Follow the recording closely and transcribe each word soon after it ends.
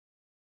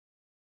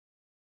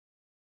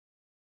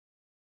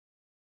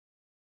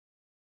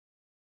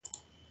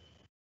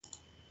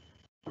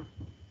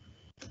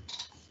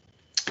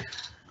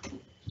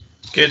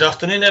Good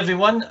afternoon,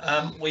 everyone.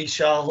 We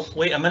shall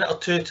wait a minute or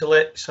two to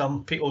let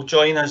some people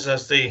join us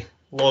as they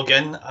log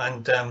in,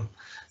 and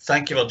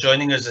thank you for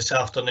joining us this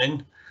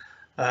afternoon.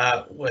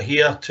 We're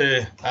here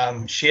to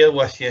share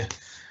with you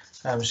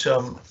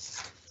some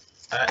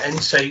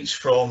insights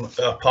from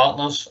our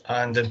partners,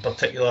 and in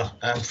particular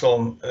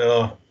from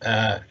our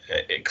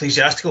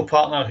ecclesiastical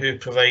partner who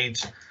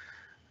provides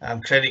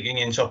credit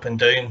unions up and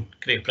down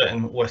Great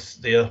Britain with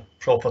their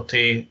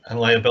property and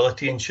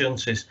liability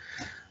insurances.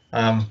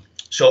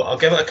 So I'll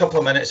give it a couple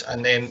of minutes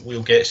and then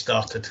we'll get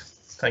started.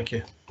 Thank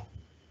you.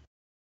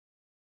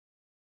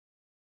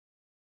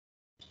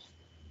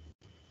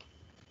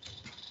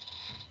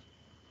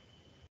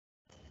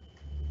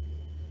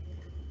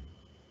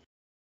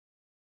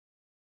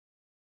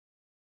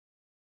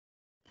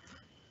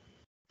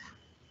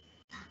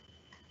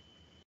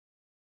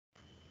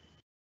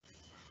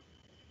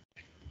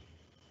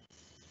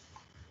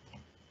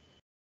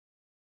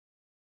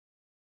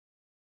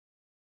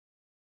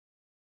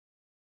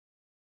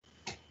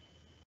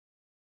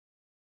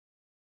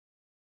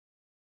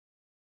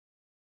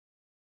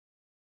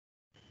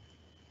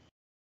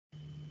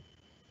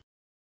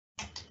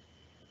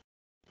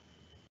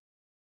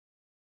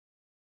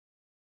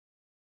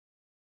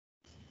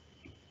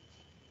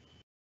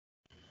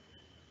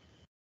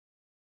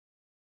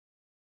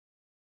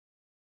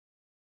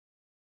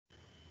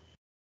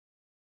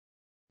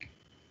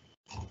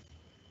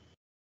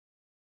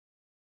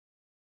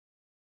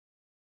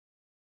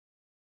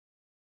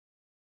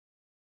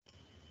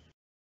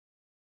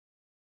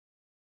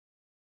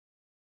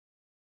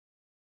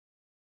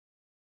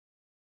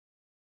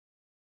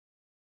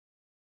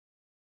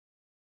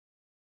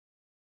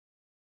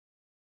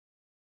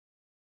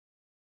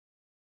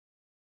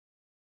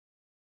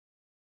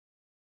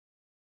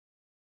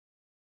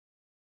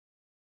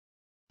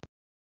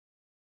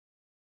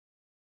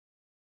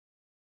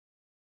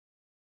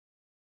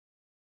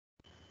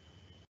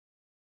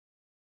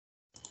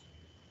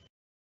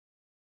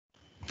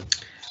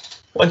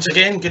 Once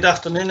again, good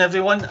afternoon,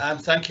 everyone, and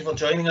thank you for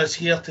joining us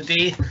here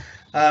today.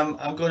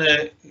 I'm going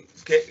to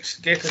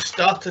get us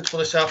started for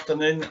this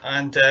afternoon,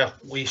 and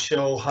we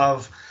shall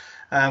have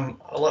a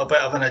little bit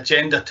of an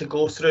agenda to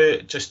go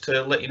through just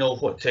to let you know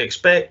what to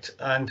expect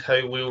and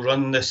how we'll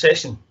run the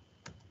session.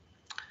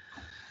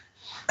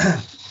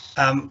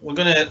 We're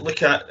going to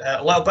look at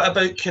a little bit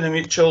about CUNA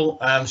Mutual,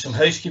 some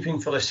housekeeping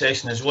for the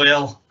session as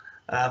well,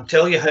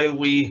 tell you how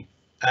we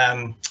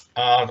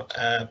are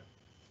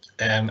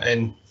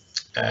in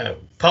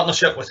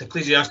partnership with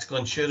Ecclesiastical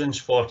Insurance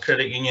for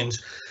credit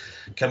unions,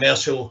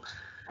 commercial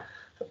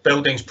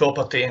buildings,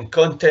 property and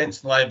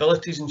contents and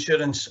liabilities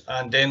insurance,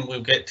 and then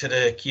we'll get to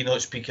the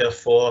keynote speaker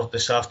for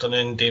this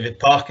afternoon, David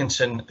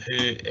Parkinson, who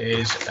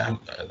is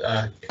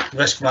a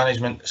risk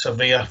management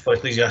surveyor for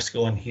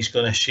Ecclesiastical, and he's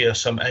going to share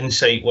some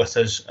insight with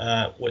us,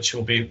 which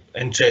will be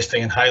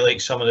interesting and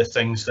highlight some of the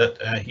things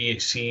that he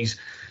sees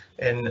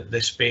in the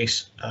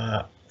space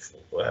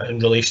in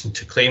relation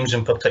to claims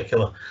in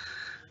particular.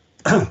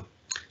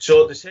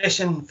 So the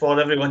session, for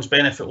everyone's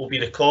benefit, will be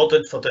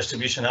recorded for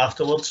distribution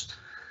afterwards.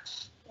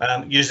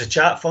 Use the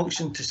chat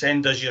function to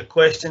send us your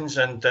questions,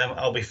 and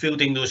I'll be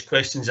fielding those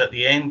questions at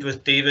the end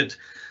with David.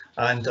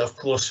 And of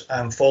course,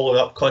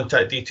 follow-up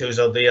contact details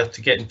are there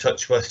to get in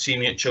touch with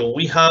CMutual.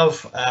 We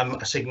have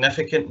a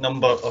significant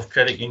number of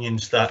credit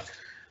unions that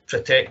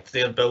protect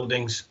their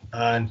buildings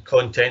and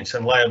contents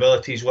and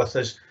liabilities with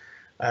us,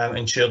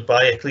 insured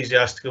by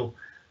Ecclesiastical.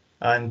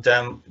 And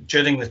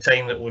during the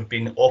time that we've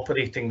been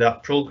operating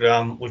that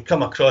programme, we've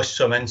come across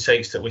some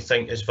insights that we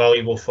think is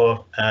valuable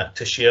for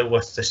to share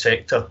with the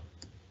sector.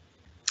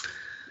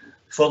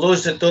 For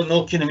those that don't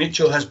know, CUNA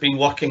Mutual has been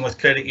working with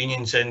credit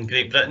unions in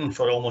Great Britain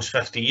for almost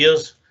 50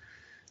 years.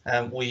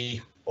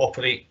 We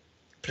operate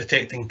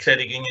protecting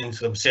credit unions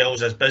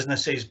themselves as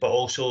businesses, but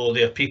also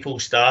their people,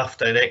 staff,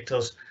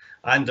 directors,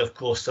 and of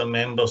course their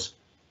members.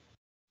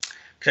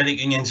 Credit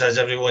unions, as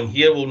everyone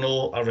here will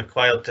know, are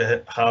required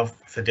to have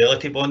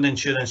fidelity bond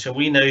insurance, and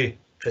we now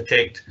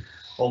protect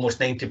almost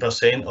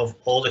 90% of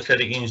all the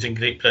credit unions in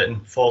Great Britain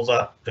for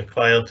that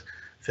required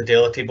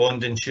fidelity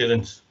bond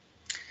insurance.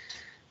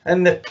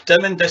 In the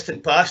dim and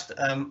distant past,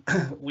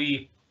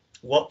 we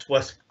worked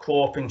with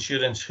Co-op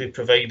Insurance, who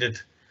provided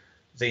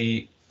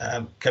the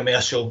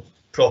commercial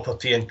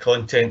property and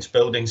contents,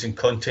 buildings and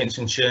contents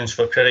insurance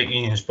for credit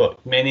unions,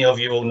 but many of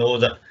you will know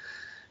that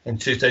in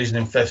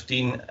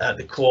 2015,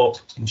 the Co-op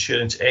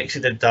Insurance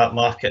exited that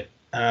market,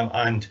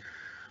 and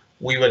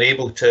we were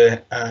able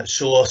to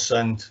source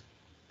and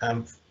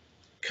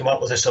come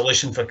up with a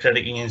solution for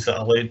credit unions that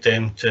allowed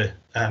them to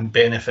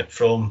benefit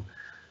from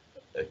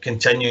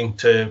continuing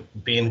to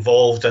be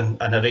involved and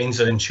arrange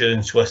their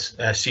insurance with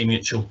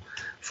CMutual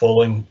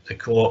following the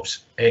Co-op's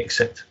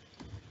exit.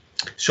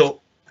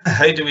 So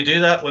how do we do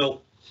that?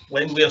 Well,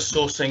 when we are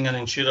sourcing an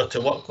insurer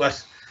to work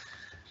with,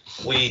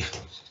 we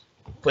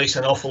place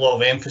an awful lot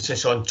of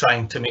emphasis on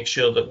trying to make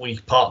sure that we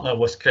partner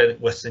with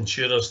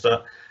insurers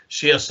that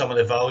share some of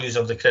the values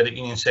of the credit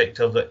union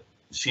sector that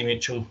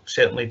CMutual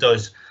certainly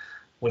does.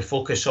 We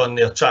focus on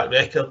their track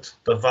record,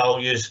 their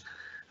values,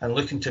 and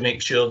looking to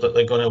make sure that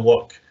they're going to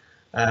work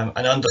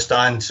and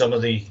understand some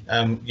of the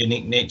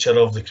unique nature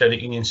of the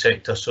credit union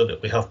sector, so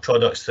that we have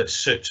products that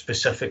suit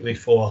specifically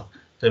for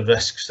the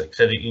risks that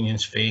credit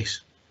unions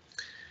face.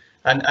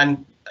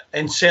 And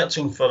in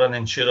searching for an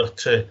insurer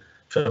to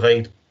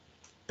provide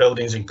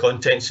buildings and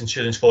contents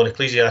insurance for,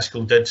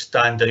 Ecclesiastical did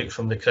stand out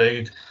from the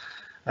crowd.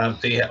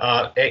 They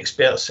are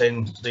experts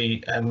in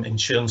the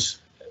insurance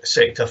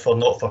sector for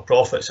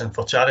not-for-profits and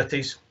for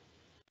charities.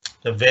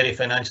 They're very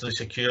financially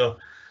secure,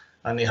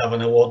 and they have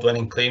an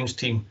award-winning claims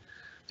team.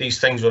 These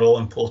things were all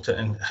important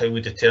in how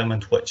we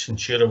determined which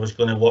insurer was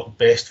going to work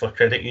best for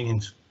credit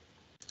unions.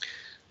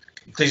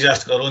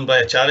 Ecclesiastical are owned by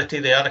a charity.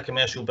 They are a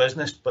commercial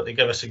business, but they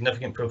give a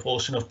significant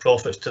proportion of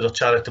profits to their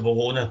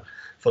charitable owner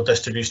for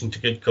distribution to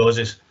good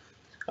causes.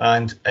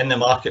 And in the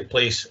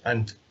marketplace,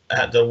 and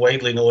they're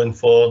widely known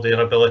for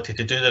their ability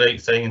to do the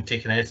right thing and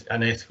take an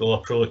ethical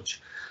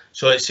approach.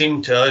 So it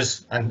seemed to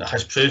us, and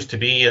has proved to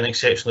be, an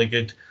exceptionally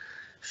good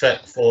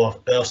fit for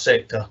our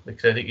sector, the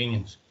credit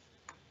unions.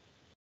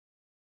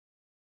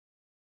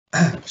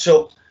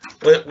 So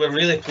we're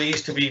really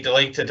pleased to be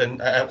delighted and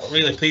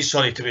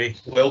to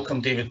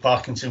welcome David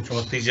Parkinson from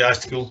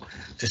Ecclesiastical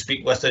to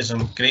speak with us.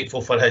 I'm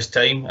grateful for his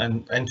time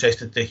and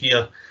interested to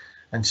hear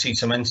and see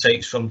some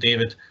insights from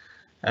David.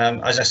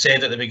 As I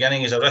said at the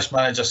beginning, he's a risk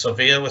manager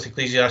surveyor with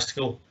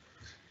Ecclesiastical,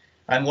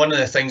 and one of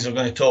the things we're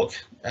going to talk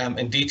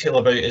in detail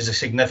about is the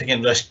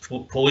significant risk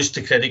posed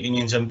to credit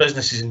unions and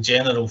businesses in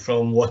general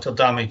from water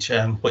damage,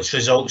 which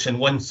results in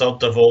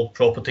 1/3 of all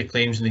property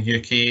claims in the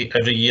UK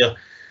every year,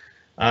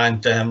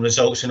 and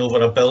results in over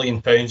 £1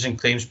 billion in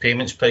claims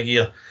payments per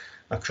year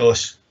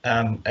across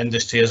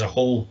industry as a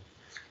whole.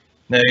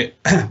 Now,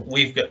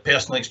 we've got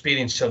personal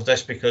experience of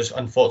this because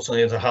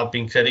unfortunately there have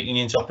been credit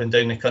unions up and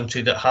down the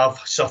country that have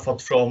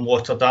suffered from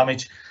water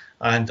damage,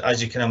 and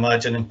as you can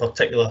imagine, in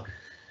particular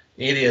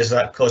areas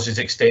that causes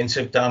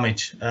extensive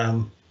damage.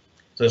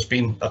 There's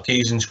been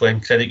occasions when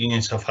credit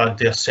unions have had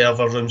their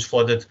server rooms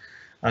flooded,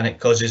 and it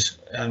causes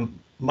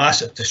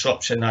massive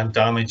disruption and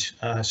damage.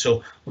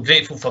 So we're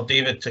grateful for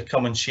David to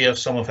come and share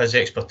some of his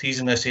expertise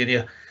in this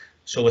area.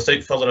 So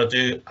without further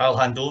ado, I'll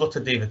hand over to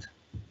David.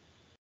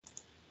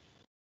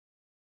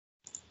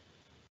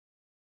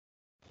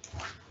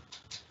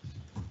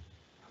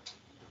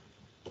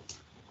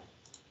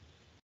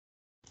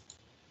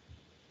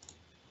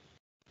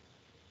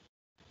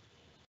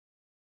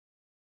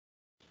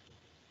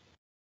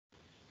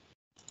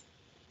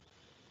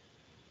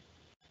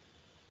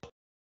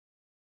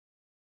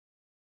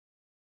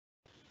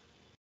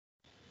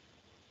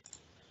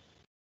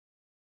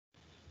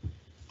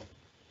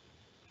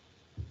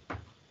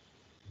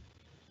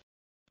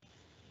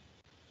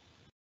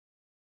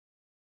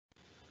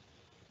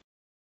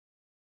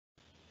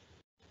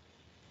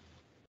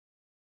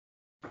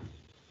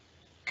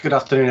 Good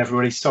afternoon,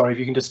 everybody. Sorry, if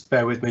you can just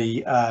bear with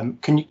me.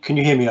 Can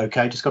you hear me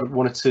okay? Just got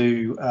one or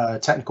two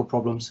technical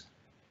problems.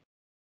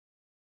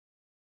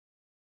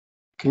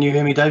 Can you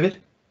hear me, David?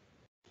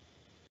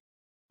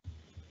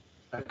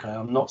 Okay,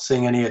 I'm not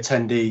seeing any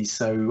attendees,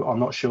 so I'm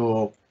not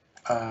sure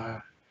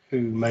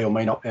who may or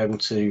may not be able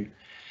to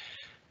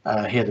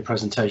hear the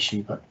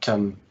presentation, but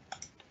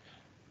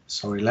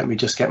sorry, let me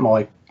just get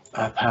my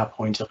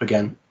PowerPoint up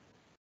again.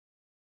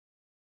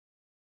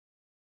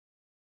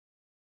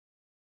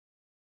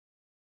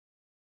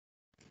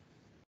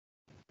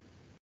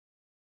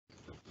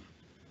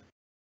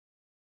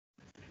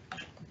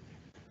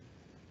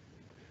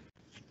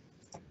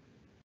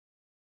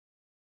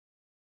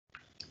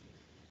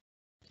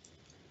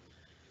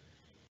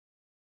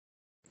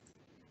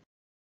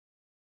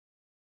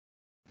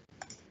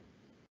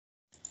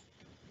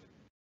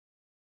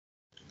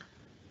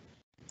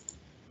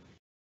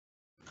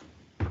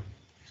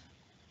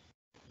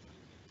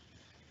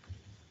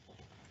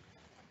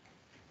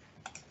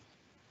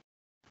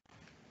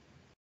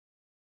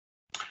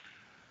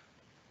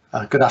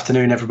 Good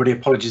afternoon, everybody.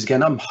 Apologies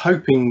again. I'm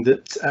hoping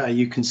that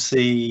you can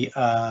see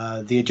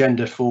the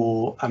agenda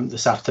for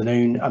this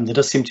afternoon. There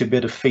does seem to be a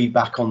bit of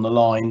feedback on the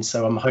line,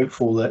 so I'm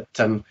hopeful that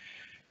the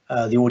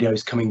audio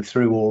is coming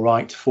through all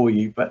right for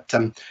you. But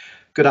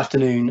good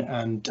afternoon,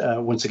 and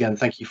once again,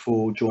 thank you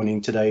for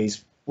joining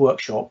today's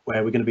workshop,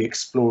 where we're going to be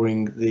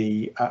exploring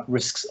the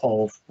risks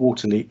of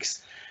water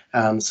leaks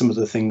and some of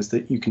the things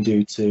that you can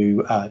do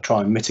to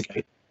try and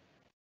mitigate.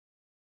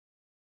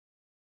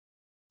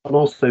 I'll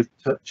also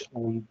touch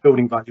on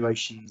building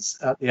valuations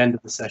at the end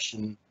of the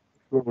session,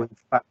 exploring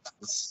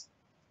factors.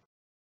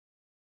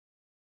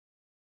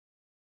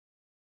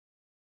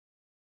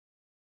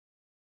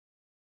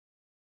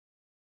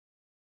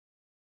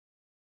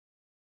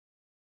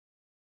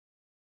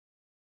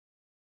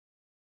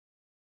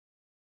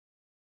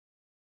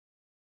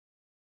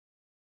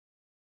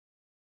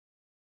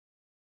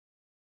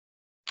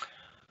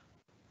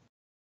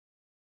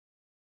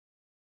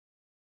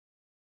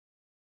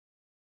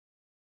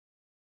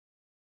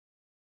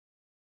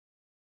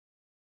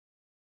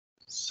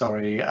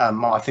 Sorry,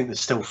 I think there's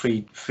still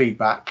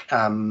feedback.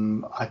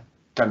 I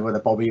don't know whether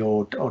Bobby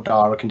or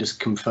Dara can just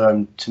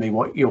confirm to me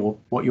what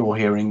you're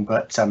hearing,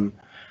 but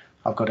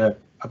I've got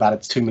a about a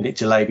 2-minute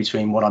delay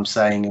between what I'm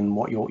saying and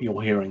what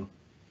you're hearing.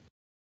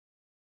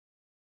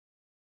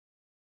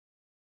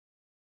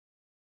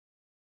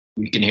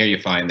 We can hear you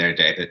fine there,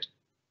 David.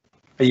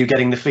 Are you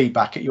getting the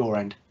feedback at your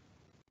end?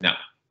 No.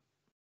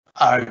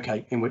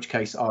 Okay, in which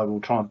case I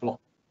will try and block.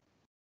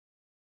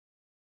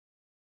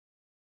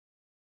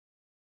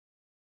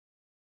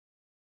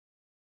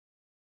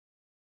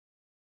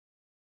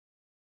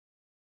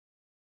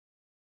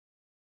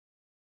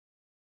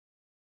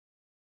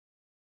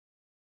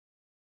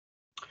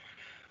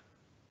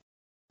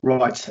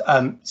 Right,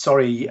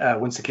 sorry,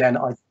 once again,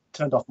 I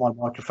turned off my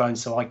microphone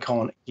so I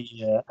can't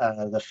hear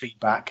the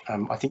feedback.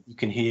 I think you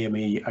can hear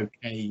me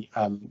okay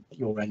at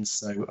your end,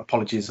 so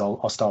apologies,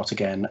 I'll start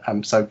again.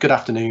 So good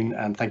afternoon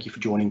and thank you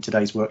for joining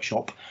today's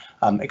workshop,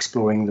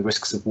 exploring the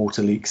risks of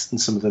water leaks and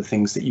some of the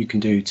things that you can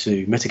do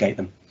to mitigate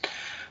them.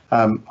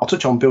 I'll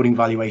touch on building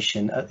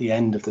valuation at the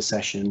end of the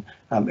session,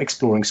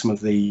 exploring some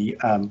of the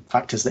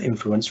factors that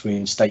influence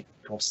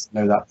reinstatement costs.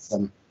 I know that's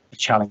a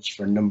challenge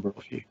for a number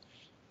of you.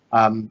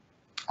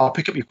 I'll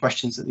pick up your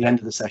questions at the end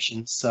of the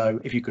session, so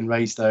if you can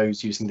raise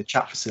those using the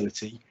chat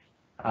facility,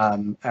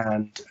 and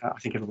I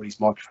think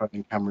everybody's microphone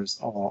and cameras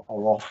are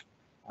off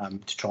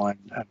to try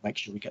and make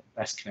sure we get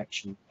the best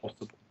connection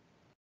possible.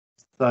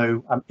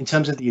 So in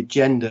terms of the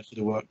agenda for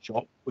the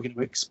workshop, we're going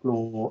to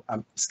explore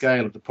the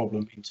scale of the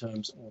problem in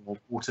terms of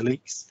water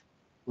leaks.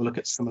 We'll look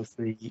at some of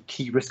the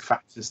key risk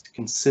factors to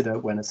consider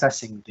when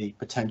assessing the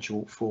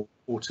potential for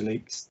water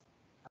leaks,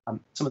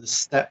 some of the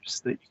steps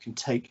that you can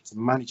take to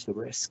manage the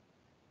risk,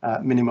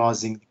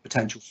 minimising the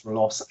potential for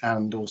loss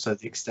and also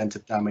the extent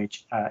of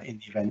damage in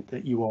the event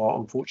that you are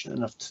unfortunate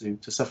enough to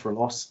suffer a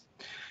loss.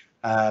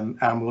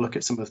 And we'll look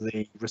at some of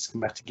the risk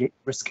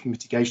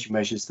mitigation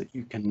measures that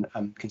you can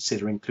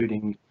consider,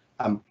 including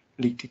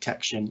leak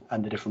detection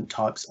and the different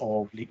types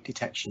of leak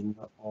detection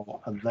that are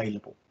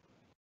available.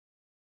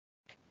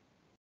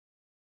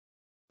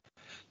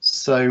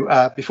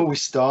 So before we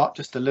start,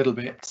 just a little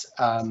bit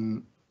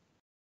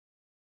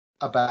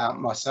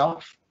about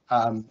myself.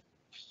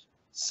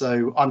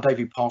 So I'm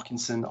David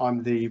Parkinson.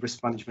 I'm the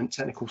Risk Management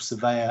Technical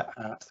Surveyor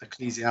at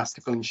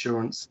Ecclesiastical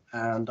Insurance,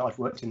 and I've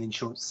worked in the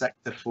insurance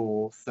sector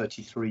for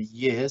 33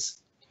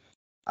 years.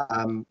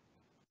 To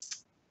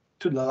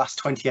the last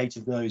 28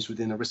 of those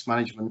within a risk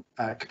management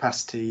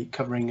capacity,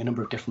 covering a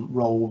number of different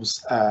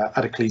roles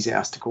at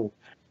Ecclesiastical,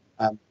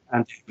 and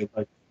with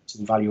both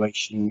some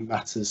valuation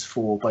matters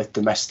for both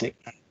domestic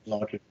and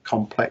larger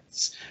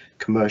complex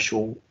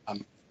commercial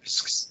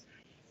risks.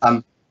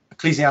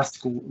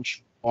 Ecclesiastical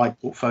Insurance wide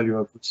portfolio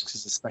of risks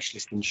as a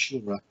specialist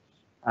insurer,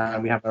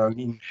 and we have our own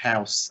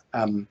in-house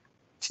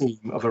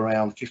team of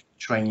around 50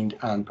 trained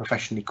and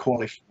professionally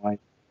qualified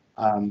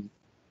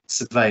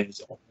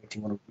surveyors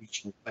operating on a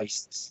regional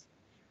basis.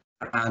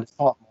 And as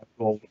part of my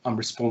role, I'm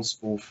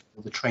responsible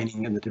for the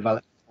training and the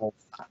development of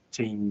that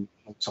team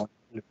alongside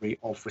delivery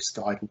of risk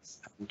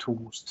guidance and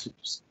tools to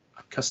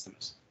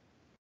customers.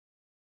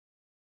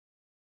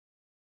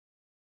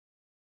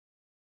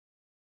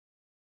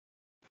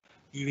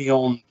 Moving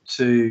on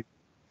to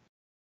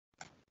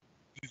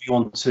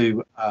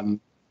the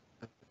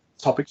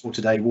topic for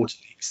today, water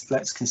leaks.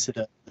 Let's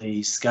consider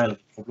the scale of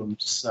the problem.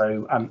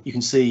 So you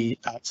can see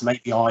some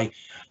API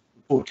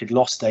reported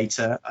loss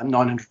data at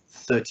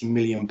 £930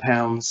 million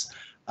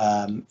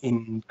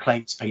in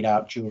claims paid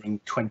out during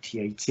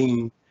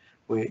 2018,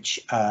 which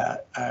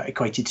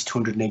equated to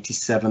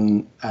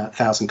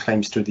 287,000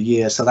 claims through the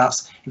year. So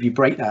that's, if you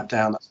break that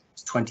down,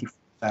 that's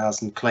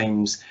 24,000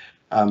 claims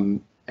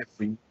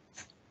every month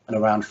and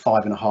around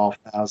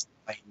 5,500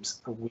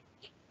 claims a week.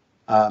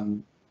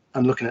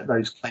 And looking at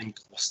those claim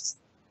costs,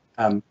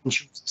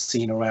 insurance has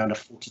seen around a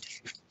 40 to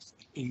 50%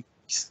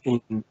 increase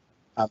in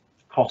the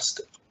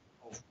cost of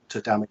water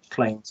damage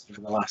claims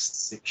over the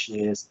last 6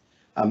 years.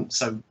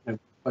 So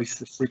both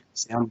the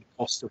frequency and the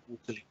cost of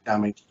water leak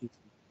damage is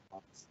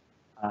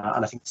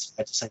and I think it's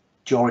fair to say the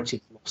majority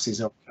of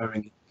losses are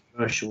occurring in the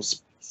commercial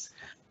space,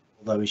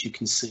 although as you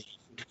can see,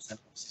 40%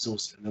 losses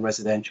also in the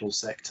residential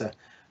sector.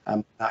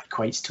 That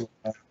equates to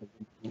around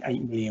a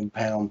 £1.8 million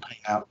payout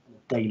on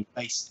a daily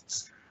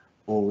basis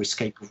for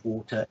escape of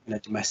water in a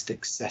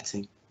domestic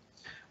setting.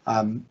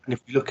 And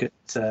if we look at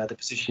the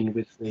position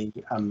with the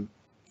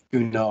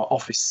Gunnar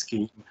office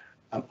scheme,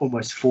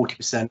 almost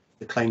 40% of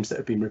the claims that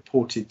have been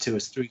reported to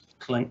us through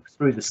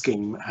the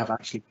scheme have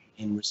actually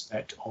been in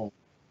respect of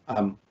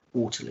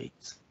water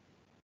leaks.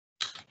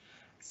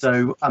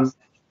 So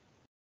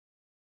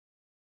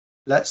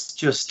let's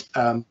just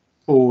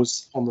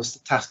pause on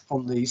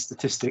the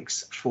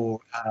statistics for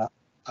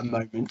a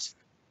moment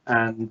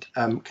and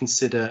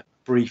consider a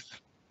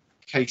brief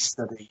case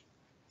study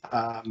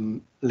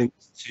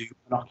linked to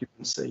an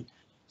occupancy.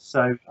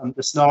 So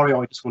the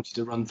scenario I just wanted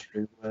to run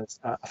through was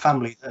a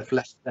family that have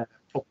left their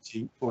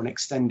property for an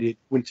extended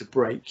winter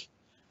break.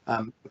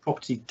 The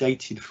property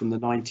dated from the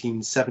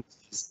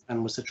 1970s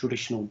and was a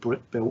traditional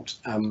brick-built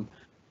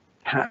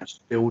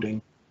hatched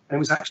building. And it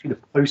was actually the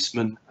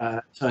postman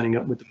turning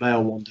up with the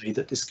mail one day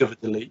that discovered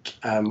the leak,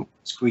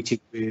 was greeted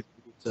with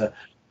water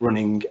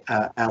running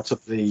out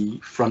of the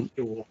front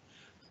door.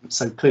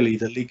 So clearly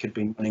the leak had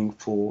been running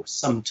for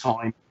some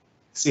time,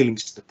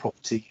 ceilings to the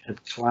property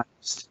had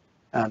collapsed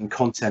and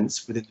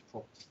contents within the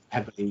property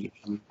heavily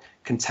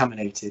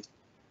contaminated.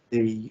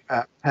 The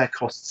repair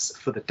costs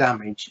for the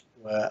damage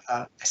were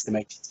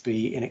estimated to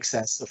be in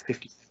excess of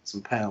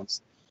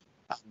 £50,000.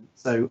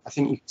 So I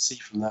think you can see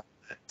from that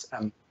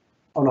that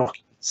on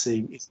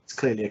occupancy is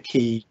clearly a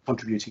key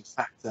contributing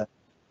factor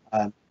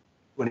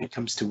when it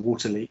comes to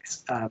water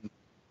leaks,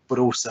 but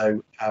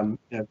also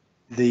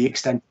the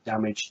extent of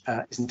damage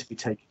isn't to be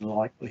taken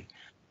lightly.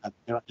 A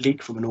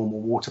leak from a normal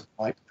water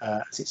pipe,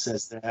 as it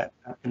says there,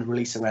 can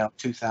release around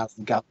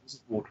 2,000 gallons of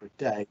water a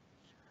day,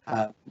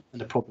 and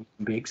the problem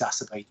can be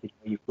exacerbated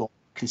where you've got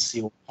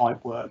concealed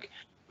pipe work,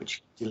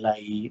 which can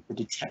delay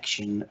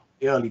the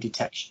early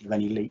detection of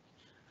any leak,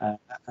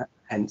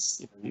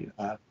 hence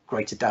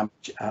greater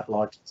damage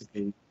likely to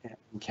be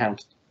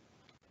encountered.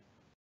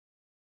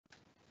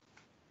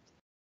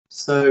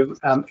 So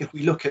if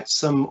we look at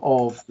some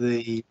of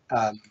the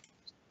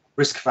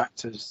risk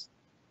factors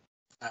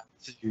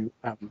to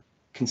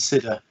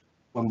consider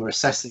when we're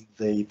assessing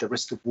the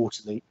risk of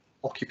water leak,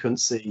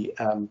 occupancy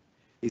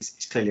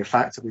is clearly a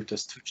factor. We've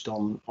just touched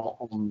on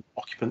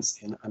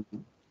occupancy and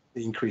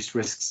the increased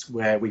risks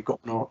where we've got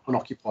an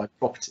unoccupied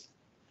property.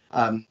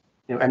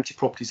 Empty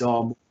properties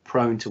are more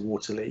prone to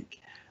water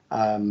leak.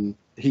 The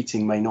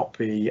heating may not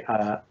be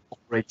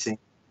operating,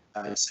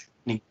 so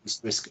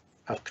increased risk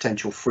of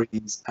potential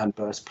freeze and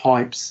burst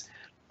pipes.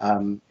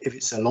 If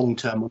it's a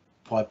long-term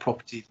occupied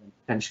property, then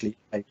potentially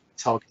may be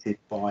targeted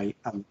by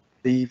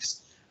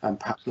thieves,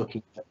 perhaps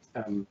looking at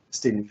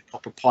stealing the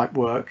copper pipe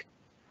work.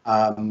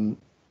 Other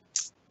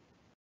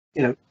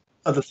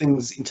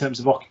things in terms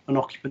of an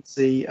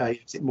occupancy,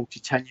 is it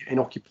multi-tenure in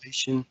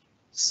occupation?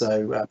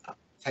 So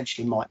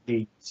potentially might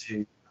lead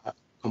to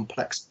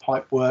complex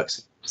pipe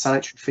works,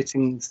 sanitary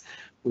fittings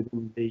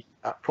within the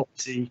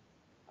property,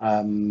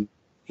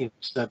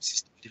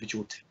 services to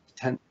individual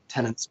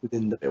tenants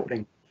within the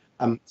building.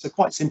 So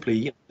quite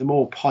simply, the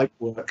more pipe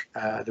work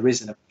there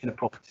is in a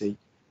property,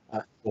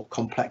 or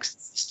complex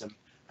the system,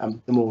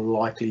 the more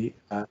likely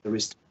there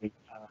is to be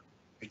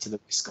greater the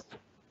risk of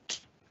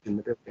in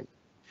the building.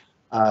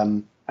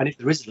 And if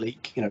there is a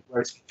leak,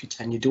 where it's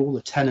 50-10, all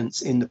the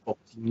tenants in the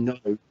property know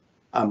where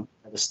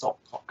the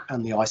stopcock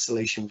and the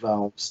isolation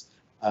valves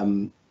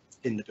in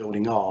the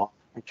building are,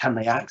 and can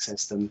they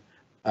access them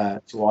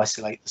to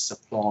isolate the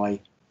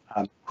supply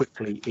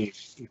quickly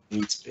if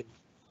needs be.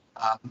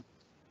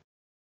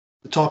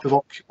 The type of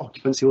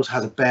occupancy also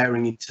has a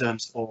bearing in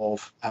terms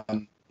of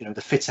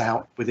the fit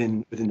out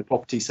within the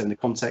property. So in the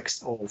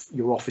context of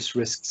your office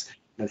risks,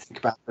 think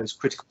about those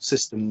critical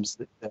systems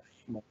that you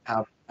might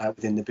have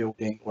within the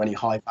building, or any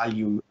high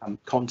value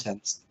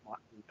contents that might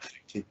be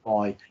affected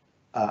by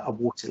a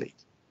water leak.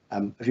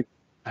 Have you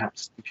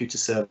perhaps computer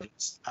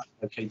servers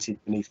located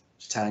beneath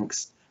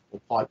tanks or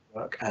pipe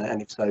work,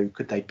 and if so,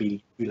 could they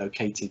be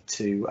relocated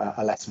to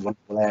a less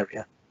vulnerable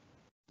area?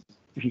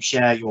 If you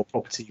share your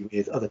property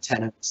with other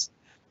tenants,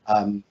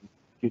 what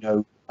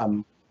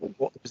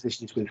the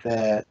position is with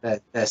their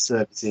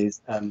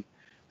services, and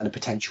a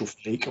potential for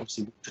leak.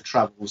 Obviously, water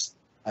travels,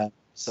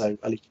 so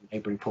a leak in a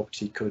neighbouring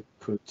property could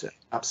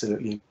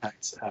absolutely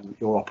impact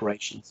your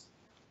operations.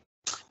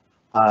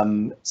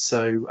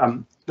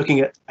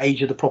 Looking at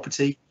age of the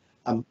property,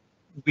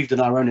 we've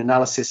done our own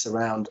analysis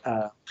around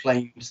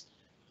claims,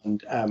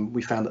 and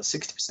we found that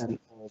 60%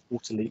 of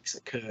water leaks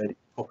occurred in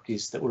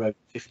properties that were over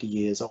 50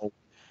 years old,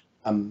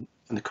 and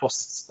the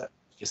costs that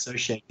were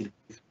associated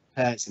with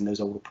repairs in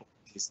those older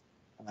properties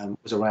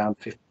was around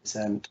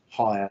 50%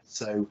 higher.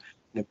 So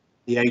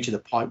the age of the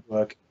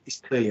pipework is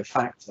clearly a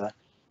factor.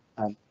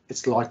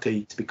 It's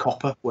likely to be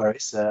copper, where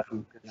it's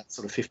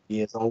sort of 50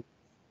 years old,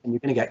 and you're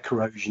going to get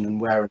corrosion and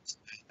wear and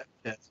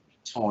tear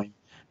time.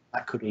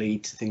 That could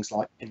lead to things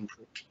like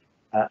pinprick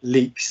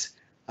leaks.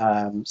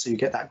 So you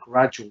get that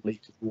gradual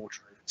leak of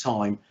water over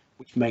time,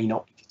 which may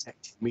not be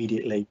detected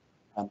immediately,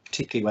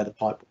 particularly where the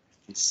pipe has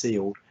been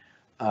sealed,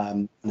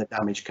 and the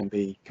damage can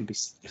be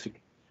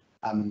significant.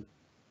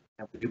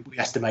 We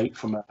estimate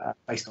from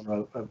based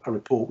on a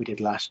report we did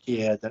last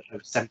year that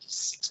over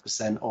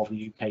 76% of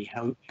the UK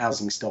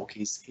housing stock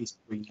is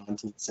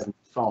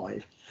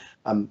pre-1975.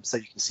 So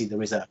you can see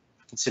there is a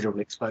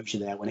considerable exposure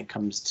there when it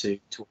comes to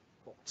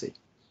property.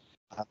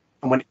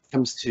 And when it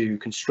comes to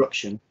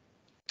construction,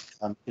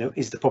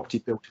 is the property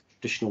built of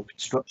traditional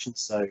construction?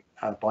 So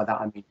by that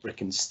I mean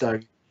brick and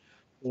stone,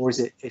 or is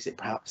it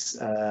perhaps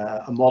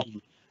a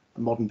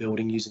modern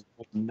building using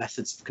modern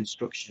methods of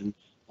construction,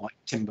 like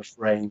timber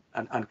frame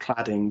and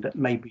cladding, that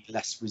may be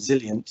less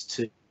resilient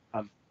to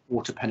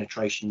water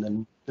penetration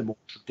than the more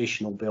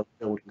traditional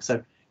buildings.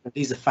 So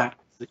these are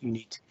factors that you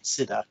need to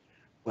consider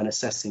when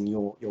assessing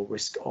your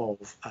risk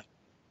of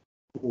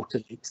water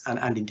leaks,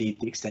 and indeed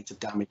the extent of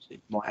damage that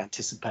you might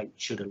anticipate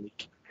should a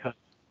leak occur.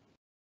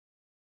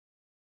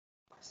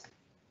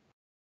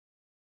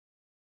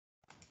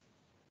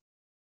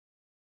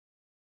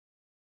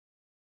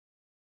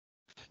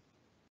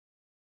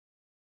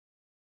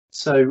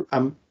 So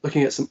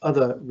looking at some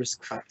other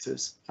risk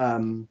factors,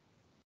 we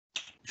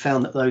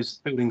found that those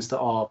buildings that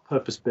are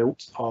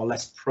purpose-built are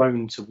less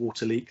prone to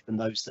water leak than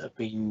those that have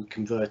been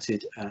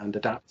converted and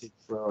adapted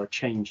for a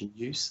change in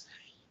use.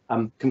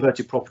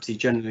 Converted property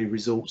generally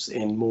results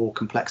in more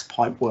complex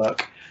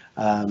pipework,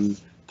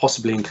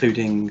 possibly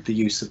including the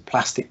use of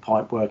plastic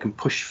pipework and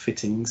push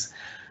fittings.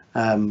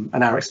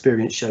 And our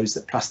experience shows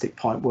that plastic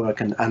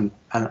pipework and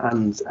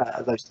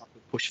those type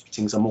of push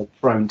fittings are more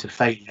prone to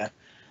failure,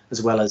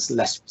 as well as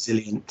less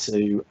resilient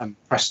to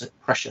pressure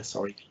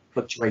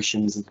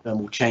fluctuations and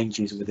thermal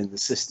changes within the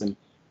system.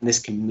 And this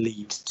can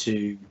lead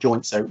to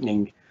joints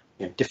opening,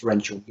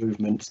 differential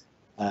movement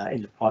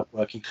in the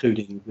pipework,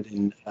 including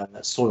within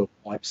soil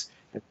pipes.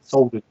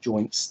 Soldered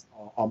joints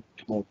are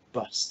much more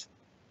robust.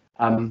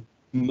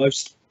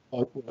 Most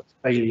pipework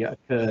failure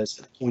occurs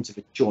at the point of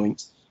a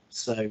joint.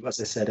 So,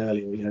 as I said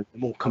earlier, the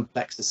more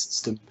complex the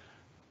system,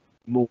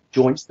 the more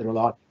joints there are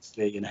likely to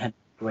be, and hence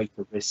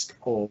greater risk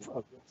of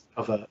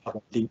a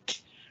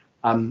leak.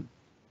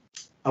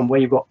 And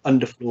where you've got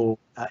underfloor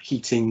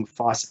heating,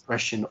 fire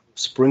suppression, or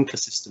sprinkler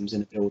systems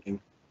in a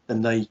building,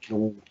 then they can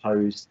all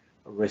pose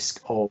a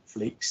risk of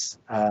leaks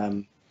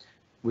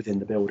within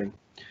the building.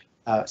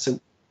 So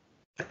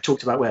I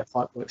talked about where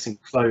pipework's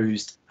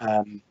enclosed,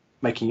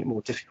 making it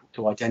more difficult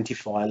to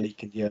identify a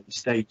leak in the early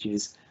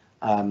stages.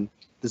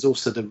 There's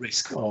also the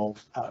risk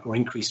of, or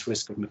increased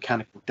risk of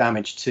mechanical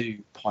damage to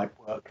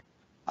pipework.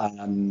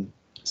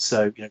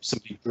 So,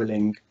 somebody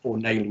drilling or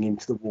nailing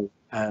into the wall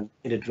and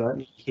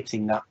inadvertently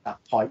hitting that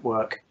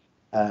pipework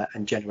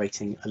and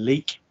generating a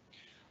leak.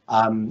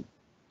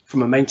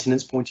 From a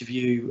maintenance point of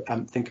view,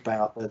 think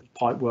about the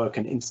pipework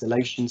and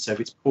insulation. So if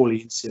it's poorly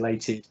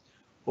insulated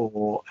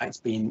or it's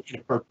been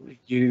inappropriately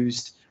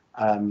used,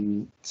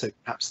 so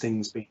perhaps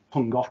things being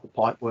hung off the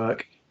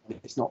pipework, and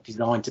it's not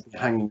designed to be a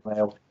hanging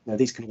rail,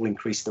 these can all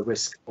increase the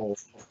risk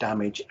of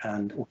damage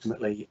and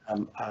ultimately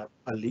a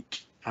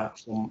leak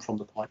from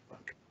the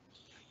pipework.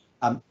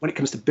 When it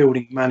comes to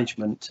building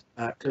management,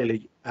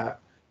 clearly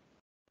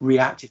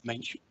reactive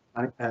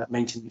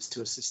maintenance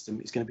to a system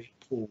is going to be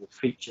a poor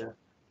feature.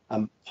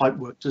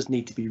 Pipework does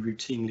need to be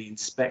routinely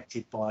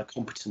inspected by a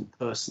competent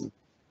person.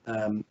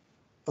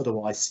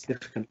 Otherwise,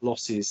 significant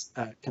losses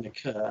can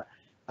occur.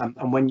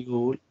 And when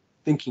you're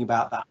thinking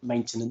about that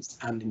maintenance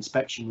and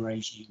inspection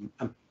regime,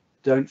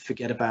 don't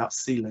forget about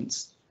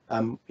sealants.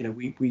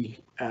 We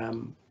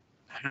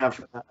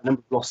have a number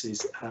of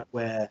losses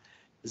where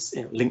is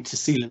linked to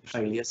sealant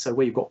failure. So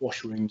where you've got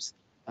washrooms,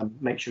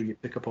 make sure you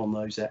pick up on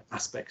those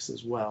aspects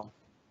as well.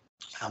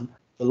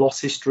 The loss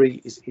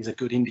history is a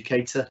good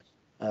indicator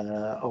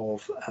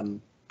of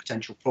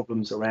potential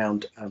problems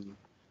around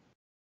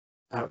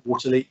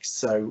water leaks.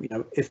 So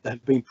if there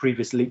have been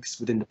previous leaks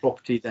within the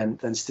property,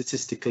 then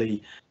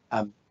statistically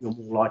you're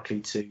more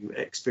likely to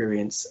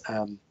experience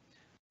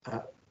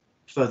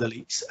further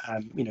leaks.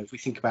 If we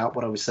think about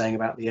what I was saying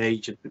about the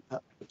age of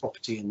the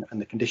property and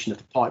the condition of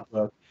the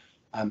pipework,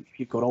 if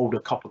you've got older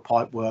copper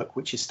pipework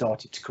which has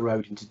started to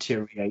corrode and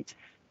deteriorate,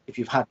 if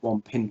you've had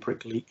one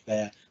pinprick leak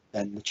there,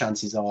 then the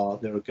chances are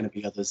there are going to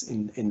be others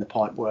in the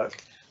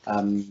pipework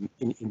in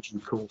due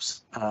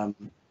course.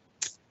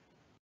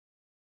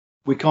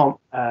 We can't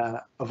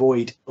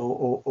avoid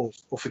or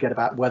forget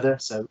about weather.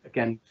 So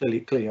again,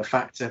 clearly a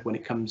factor when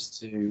it comes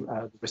to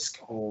the risk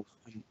of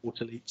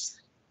water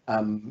leaks.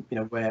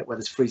 Where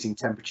there's freezing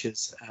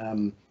temperatures,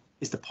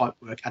 is the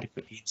pipework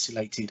adequately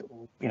insulated,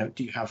 or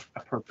do you have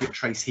appropriate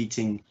trace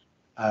heating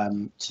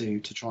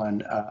to try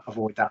and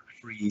avoid that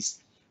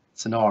freeze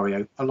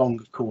scenario, along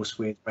of course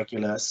with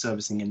regular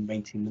servicing and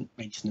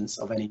maintenance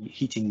of any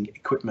heating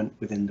equipment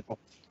within the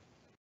property.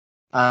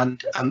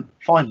 And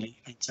finally,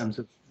 in terms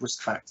of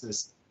risk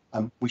factors,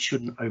 we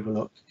shouldn't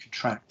overlook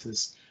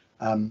contractors.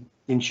 The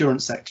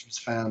insurance sector has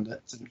found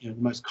that the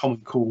most common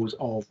cause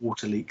of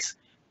water leaks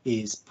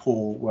is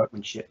poor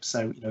workmanship.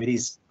 So it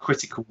is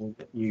critical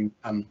that you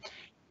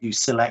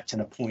select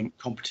and appoint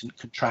competent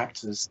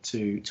contractors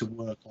to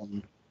work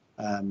on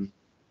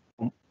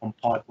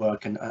pipe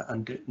work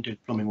and do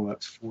plumbing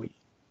works for you.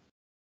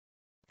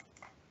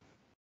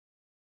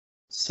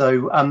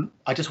 So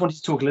I just wanted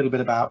to talk a little bit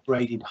about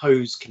braided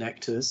hose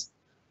connectors.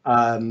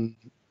 Been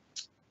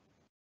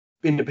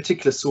a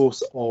particular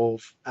source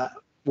of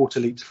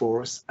water leaks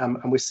for us, and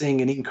we're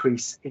seeing an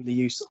increase in the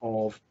use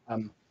of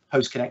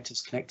hose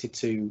connectors connected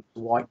to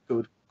white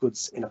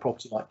goods in a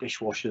property like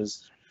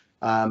dishwashers.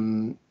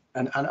 And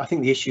I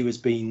think the issue has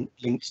been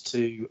linked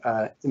to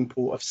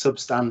import of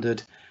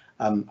substandard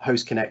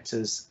hose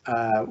connectors,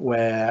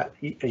 where,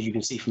 as you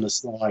can see from the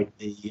slide,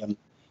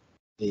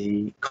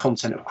 the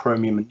content of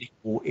chromium and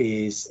nickel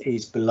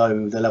is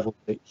below the level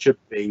that it should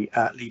be,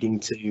 leading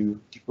to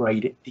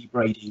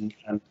degrading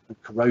and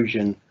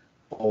corrosion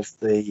of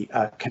the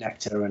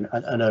connector and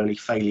an early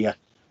failure.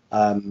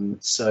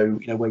 So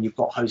where you've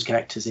got hose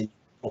connectors in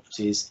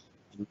properties,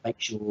 make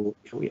sure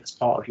as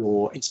part of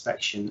your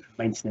inspection and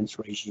maintenance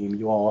regime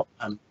you are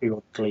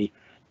periodically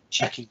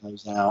checking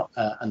those out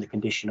and the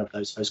condition of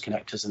those hose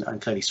connectors,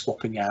 and clearly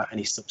swapping out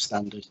any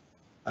substandard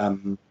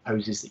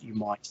hoses that you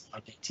might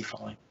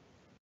identify.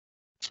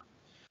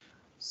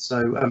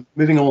 So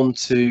moving on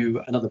to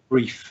another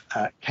brief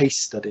case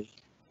study.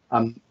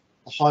 I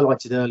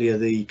highlighted earlier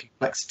the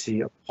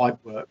complexity of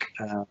pipework,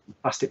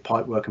 plastic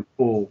pipework and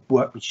poor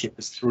workmanship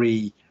as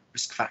 3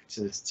 risk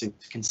factors to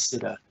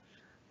consider.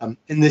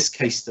 In this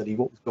case study,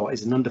 what we've got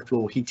is an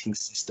underfloor heating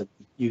system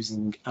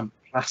using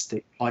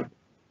plastic pipe,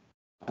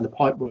 and the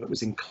pipework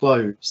was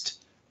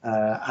enclosed,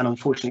 and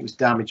unfortunately it was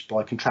damaged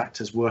by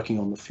contractors working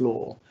on the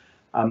floor.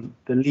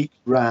 The leak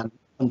ran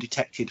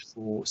undetected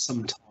for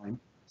some time,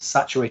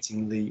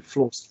 saturating the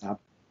floor slab,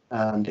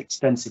 and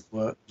extensive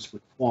work was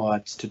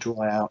required to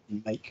dry out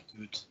and make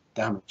good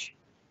damage.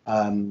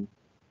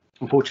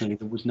 Unfortunately,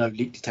 there was no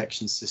leak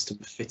detection system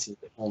fitted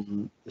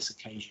on this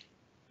occasion.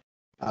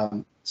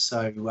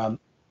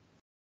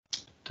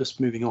 Just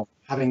moving on,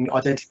 having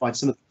identified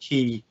some of the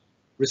key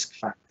risk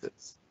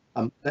factors,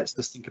 let's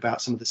just think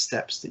about some of the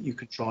steps that you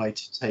could try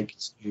to take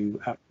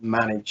to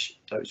manage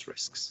those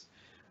risks.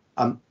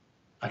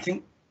 I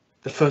think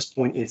the first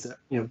point is that,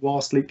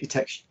 whilst leak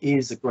detection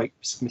is a great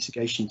risk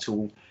mitigation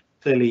tool,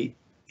 clearly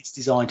it's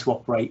designed to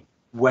operate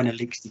when a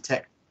leak's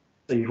detected.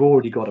 So you've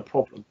already got a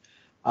problem.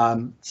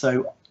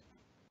 So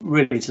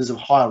really, in terms of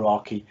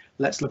hierarchy,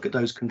 let's look at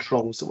those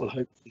controls that will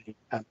hopefully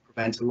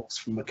prevent a loss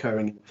from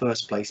occurring in the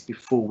first place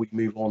before we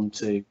move on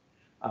to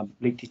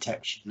leak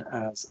detection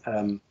as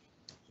a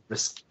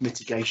risk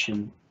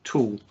mitigation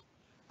tool.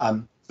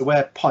 So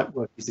where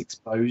pipework is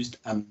exposed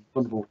and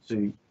vulnerable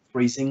to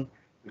freezing,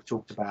 we've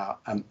talked about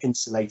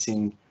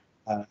insulating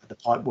the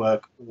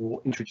pipework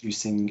or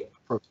introducing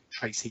appropriate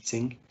trace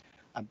heating.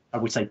 I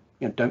would say,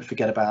 don't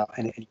forget about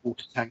any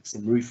water tanks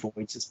in roof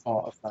voids as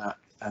part of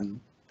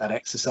that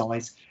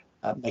exercise.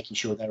 Making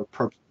sure they're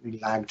appropriately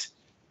lagged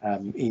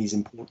is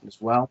important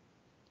as well.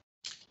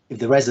 If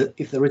there is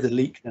a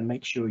leak, then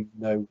make sure you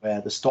know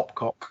where the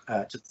stopcock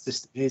to the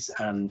system is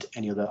and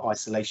any other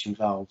isolation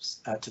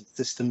valves to the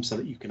system, so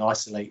that you can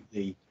isolate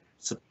the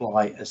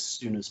supply as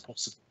soon as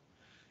possible.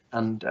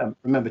 And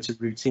remember to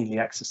routinely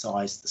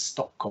exercise the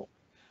stopcock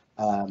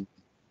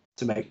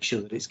to make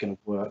sure that it's going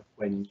to work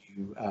when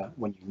you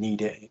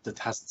need it, that it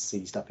hasn't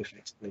seized up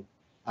effectively.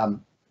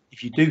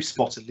 If you do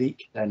spot a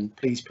leak, then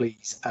please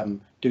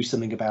do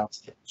something about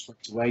it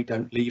straight away.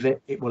 Don't leave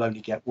it; it will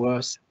only get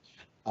worse.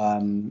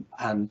 And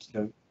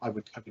I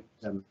would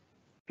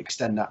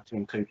extend that to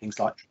include things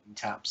like drain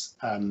taps.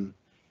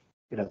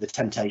 The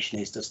temptation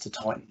is just to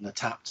tighten the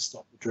tap to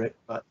stop the drip,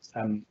 but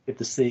if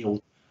the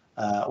seal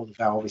or the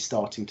valve is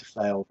starting to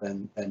fail,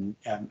 then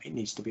it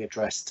needs to be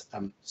addressed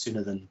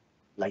sooner than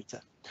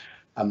later.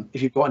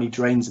 If you've got any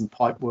drains and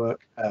pipe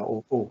work,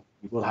 or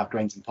you will have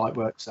drains and pipe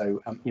work, so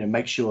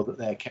make sure that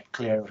they're kept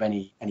clear of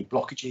any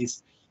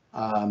blockages.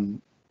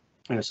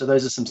 So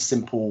those are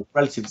some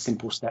relatively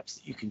simple steps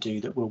that you can do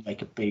that will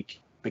make a big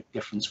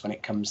difference when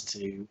it comes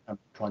to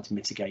trying to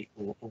mitigate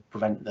or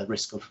prevent the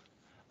risk of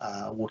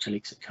water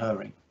leaks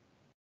occurring.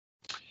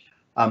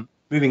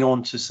 Moving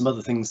on to some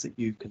other things that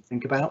you can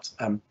think about.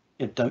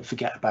 Don't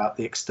forget about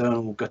the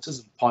external gutters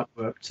and pipe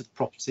work to the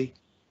property.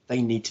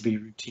 They need to be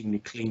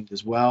routinely cleaned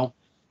as well.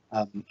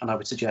 And I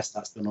would suggest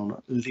that's done on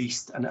at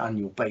least an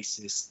annual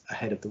basis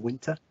ahead of the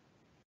winter.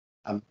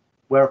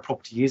 Where a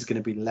property is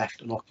going to be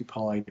left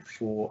unoccupied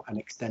for an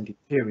extended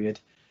period,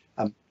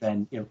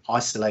 then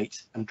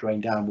isolate and drain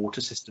down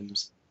water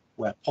systems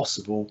where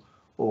possible,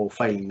 or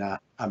failing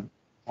that,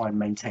 try and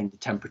maintain the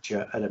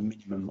temperature at a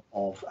minimum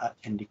of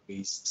 10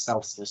 degrees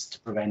Celsius to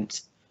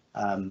prevent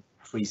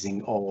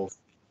freezing of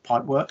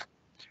pipework.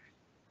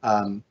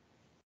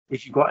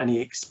 If you've got any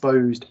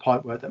exposed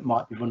pipework that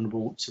might be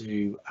vulnerable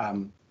to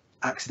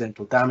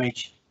accidental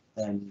damage,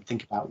 then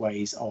think about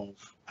ways of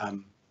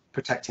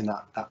protecting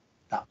that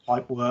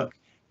pipework.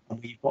 And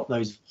when you've got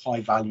those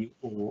high value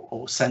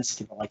or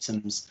sensitive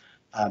items,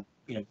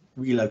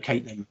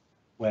 relocate them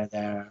where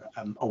they're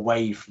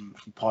away from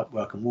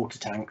pipework and water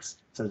tanks,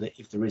 so that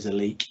if there is a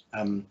leak,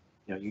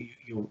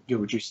 you're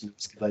reducing the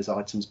risk of those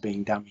items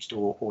being damaged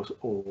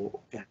or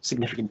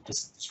significant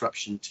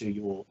disruption to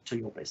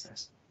your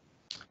business.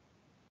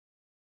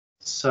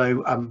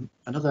 So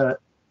another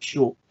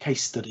short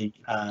case study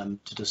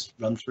to just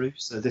run through.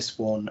 So this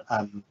one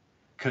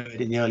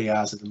occurred in the early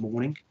hours of the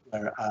morning,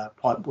 where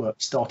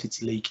pipework started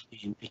to leak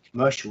in a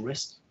commercial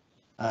risk,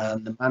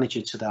 and the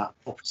manager to that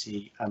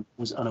property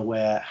was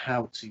unaware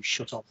how to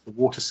shut off the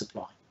water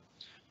supply.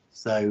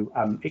 So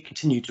it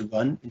continued to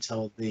run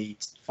until the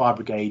fire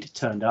brigade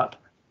turned up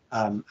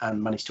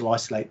and managed to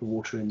isolate the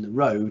water in the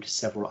road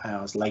several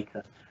hours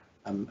later.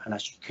 And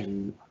as you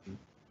can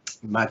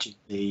imagine,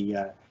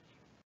 the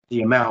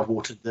amount of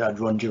water that had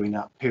run during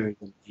that period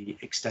and the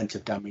extent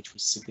of damage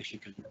was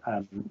significant.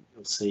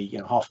 You'll see,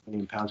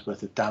 £500,000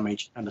 worth of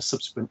damage and a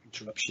subsequent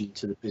interruption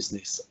to the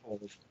business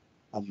of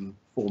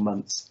 4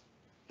 months.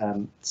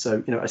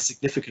 So, a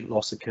significant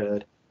loss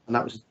occurred, and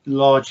that was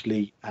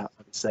largely, I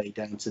would say,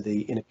 down to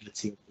the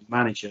inability of the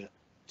manager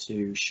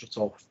to shut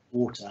off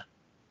water.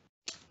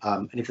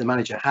 And if the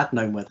manager had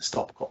known where the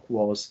stopcock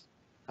was,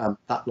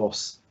 that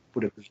loss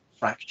would have been a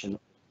fraction of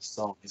the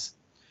size.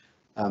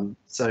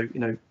 So,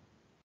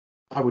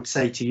 I would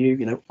say to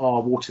you,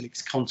 are water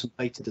leaks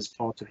contemplated as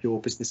part of your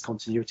business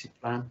continuity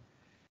plan?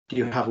 Do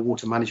you have a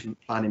water management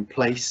plan in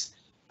place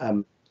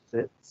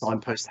that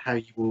signposts how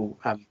you will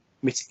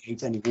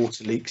mitigate any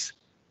water leaks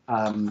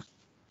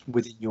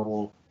within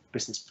your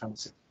business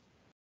premises?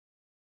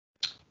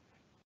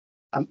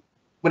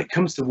 When it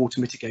comes to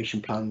water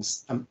mitigation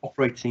plans,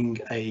 operating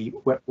a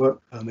wet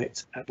work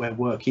permit where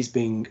work is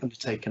being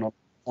undertaken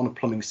on a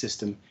plumbing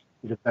system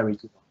is a very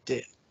good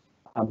idea.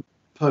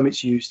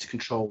 Permits used to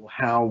control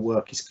how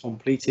work is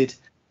completed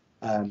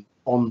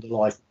on the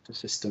live water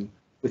system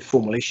with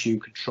formal issue,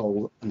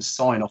 control and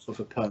sign off of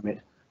a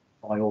permit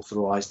by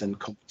authorised and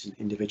competent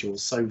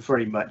individuals. So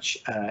very much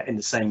in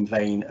the same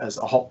vein as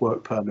a hot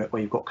work permit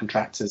where you've got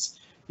contractors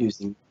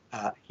using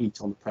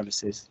heat on the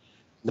premises.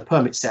 The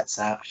permit sets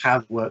out how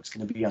the work's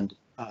going to be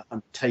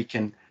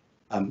undertaken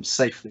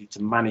safely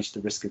to manage the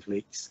risk of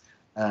leaks,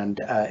 and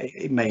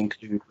it may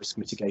include risk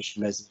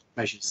mitigation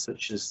measures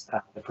such as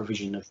the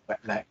provision of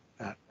wet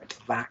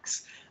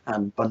vacs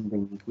and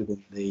bunding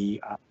within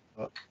the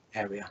work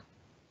area.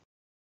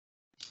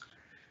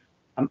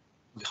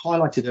 We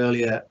highlighted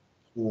earlier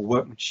poor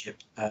workmanship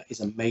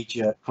is a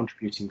major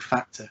contributing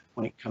factor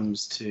when it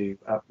comes to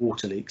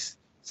water leaks.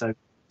 So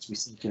as we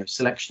see,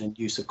 selection and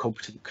use of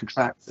competent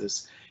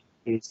contractors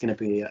is going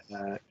to be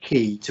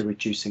key to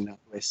reducing that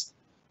risk,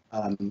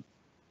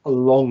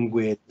 along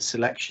with the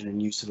selection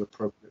and use of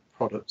appropriate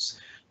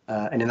products.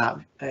 And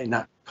in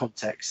that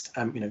context,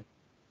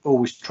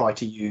 always try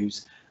to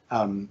use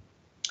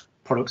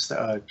products that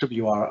are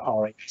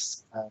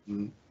WRAS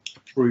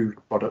approved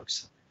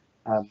products.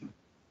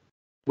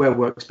 Where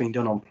work's being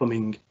done on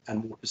plumbing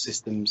and water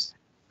systems,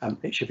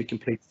 it should be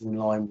completed in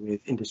line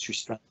with industry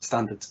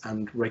standards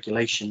and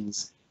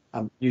regulations,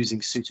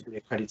 using suitably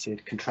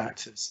accredited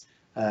contractors.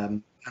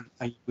 And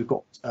we've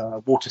got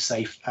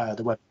WaterSafe,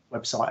 the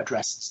website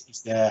address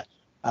is there.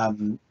 As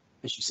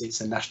you see,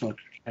 it's a national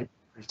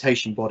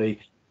accreditation body,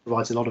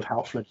 provides a lot of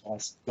helpful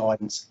advice,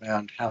 guidance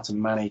around how to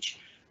manage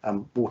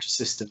water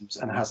systems,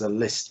 and has a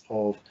list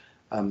of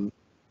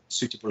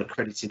suitable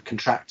accredited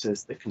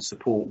contractors that can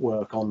support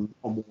work on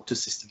water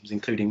systems,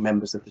 including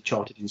members of the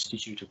Chartered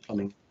Institute of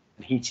Plumbing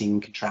and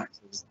Heating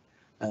Contractors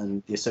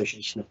and the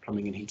Association of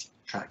Plumbing and Heating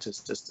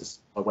Contractors, just as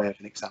by way of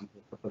an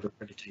example of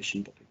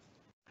accreditation bodies.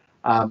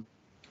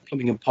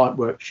 Plumbing and pipe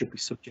work should be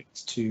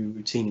subject to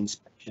routine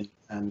inspection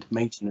and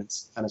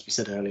maintenance, and as we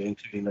said earlier,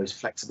 including those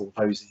flexible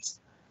hoses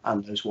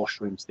and those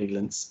washroom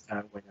sealants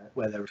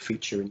where they're a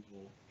feature in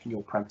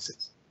your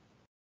premises.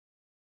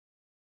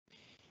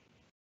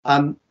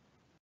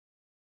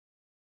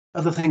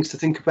 Other things to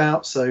think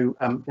about. So,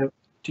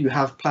 do you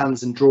have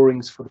plans and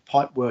drawings for the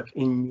pipe work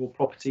in your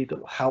property that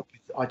will help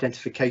with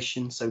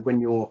identification? So when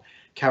you're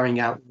carrying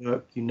out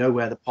work, you know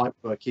where the pipe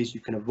work is, you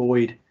can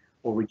avoid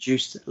or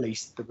reduce at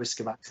least the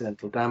risk of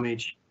accidental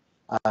damage.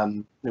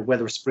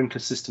 Whether a sprinkler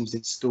system's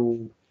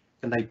installed,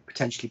 can they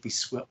potentially be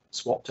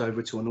swapped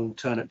over to an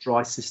alternate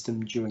dry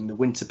system during the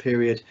winter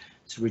period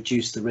to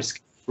reduce the risk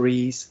of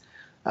freeze?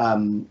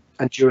 And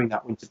during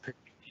that winter period,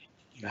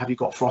 have you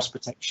got frost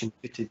protection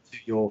fitted to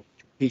your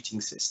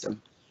heating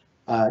system?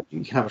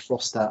 You can have a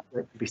thermostat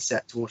that can be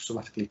set to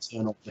automatically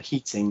turn off the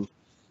heating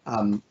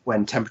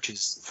when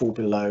temperatures fall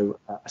below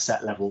a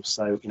set level.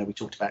 So, we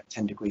talked about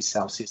 10 degrees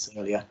Celsius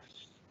earlier.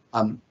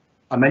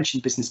 I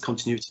mentioned business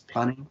continuity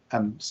planning.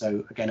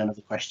 So again,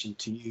 another question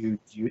to you,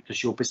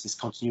 does your business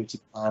continuity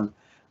plan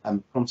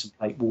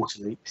contemplate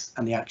water leaks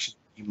and the action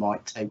you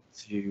might take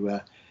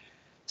to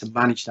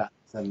manage that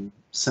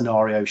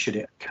scenario should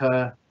it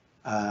occur?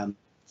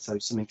 So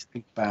something to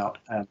think about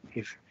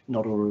if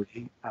not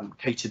already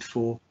catered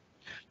for.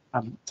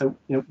 So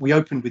we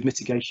opened with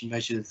mitigation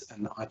measures,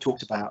 and I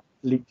talked about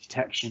leak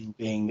detection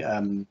being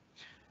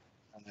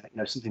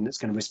something that's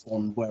going to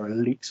respond where a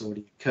leak's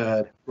already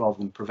occurred rather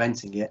than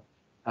preventing it.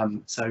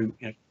 So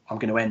I'm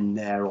going to end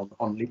there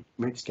on leak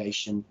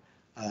mitigation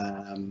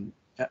and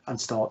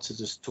start to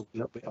just talk a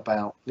little bit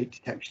about leak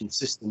detection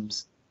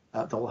systems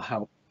that will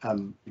help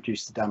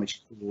reduce the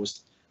damage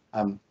caused,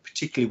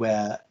 particularly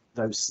where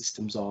those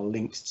systems are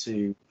linked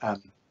to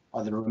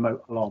either a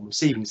remote alarm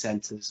receiving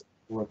centres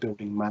or a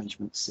building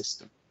management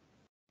system.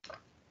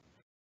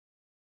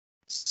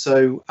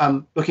 So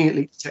looking at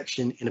leak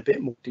detection in a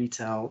bit more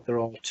detail, there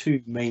are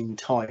two main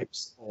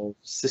types of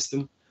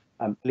system,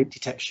 leak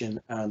detection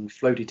and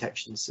flow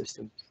detection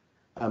systems.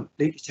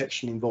 Leak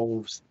detection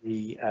involves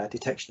the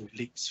detection of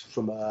leaks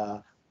from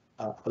a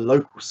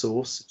local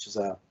source, such as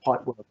a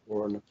pipework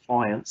or an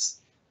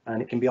appliance,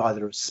 and it can be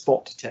either a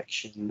spot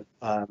detection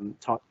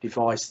type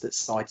device that's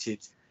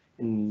sited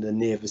in the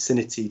near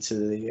vicinity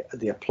to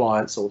the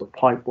appliance or the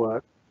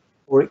pipework,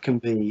 or it can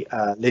be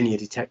linear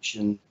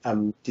detection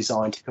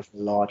designed to cover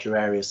a larger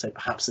area, so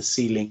perhaps a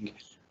ceiling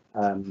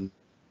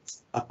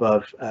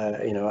above,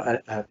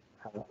 an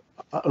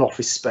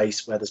office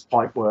space where there's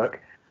pipe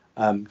work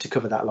to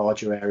cover that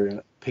larger area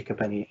and pick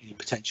up any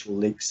potential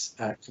leaks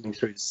coming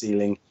through the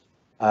ceiling.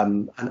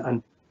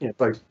 And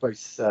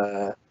both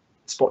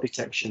spot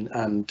detection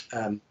and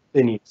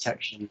linear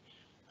detection,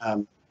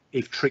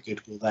 if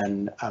triggered, will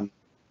then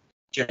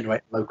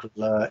generate a local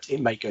alert.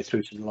 It may go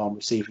through to an alarm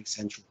receiving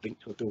central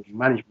linked to a building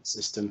management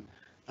system,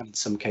 and in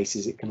some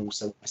cases it can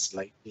also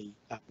isolate the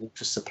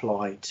water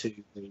supply to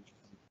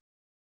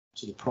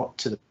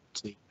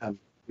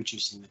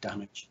reducing the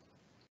damage.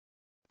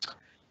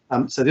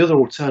 So the other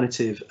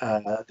alternative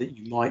that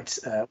you might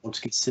want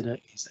to consider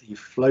is a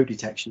flow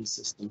detection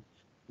system.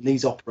 And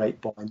these operate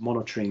by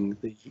monitoring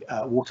the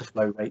water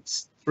flow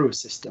rates through a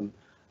system,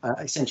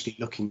 essentially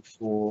looking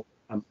for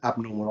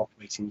abnormal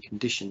operating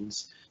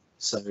conditions.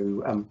 So,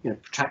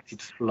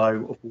 protracted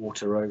flow of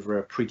water over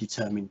a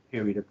predetermined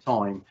period of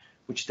time,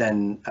 which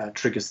then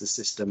triggers the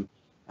system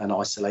and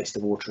isolates the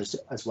water,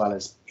 as well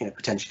as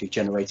potentially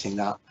generating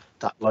that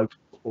local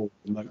or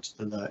remote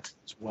alert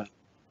as well.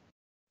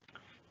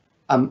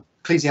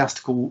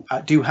 Ecclesiastical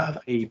do have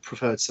a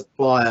preferred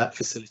supplier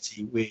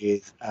facility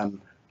with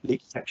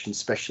leak detection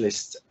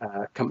specialist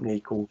company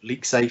called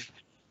LeakSafe,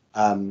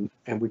 and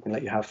we can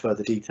let you have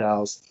further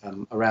details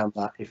around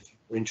that if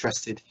you're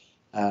interested.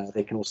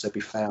 They can also be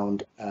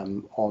found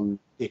on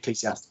the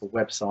Ecclesiastical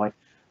website.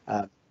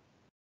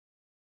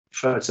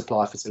 Preferred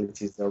supplier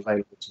facilities are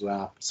available to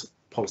our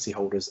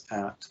policyholders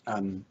at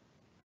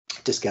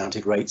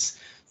discounted rates.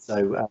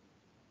 So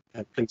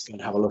please go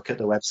and have a look at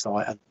the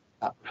website and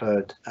that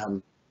preferred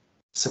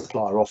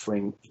supplier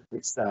offering if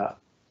it's of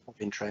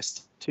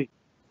interest to you.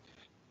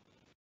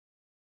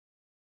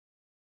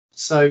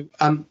 So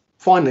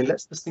finally,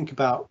 let's just think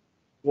about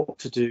what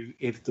to do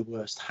if the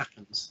worst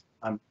happens.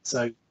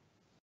 So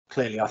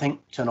clearly, I think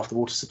turn off the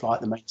water supply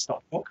at the main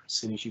stop block as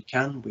soon as you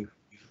can. We've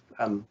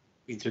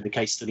been through the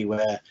case study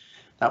where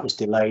that was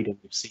delayed, and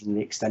we've seen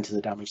the extent of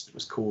the damage that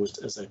was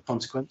caused as a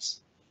consequence.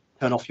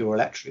 Turn off your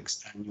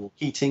electrics and your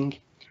heating.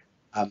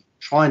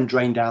 Try and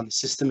drain down the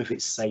system if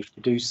it's safe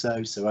to do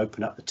so. So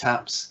open up the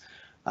taps,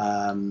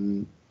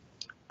 and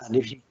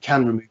if you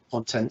can remove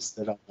contents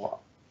that are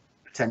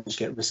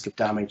potentially at risk of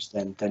damage,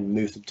 then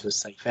move them to a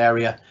safe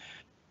area.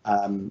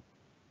 And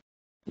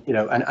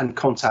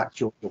contact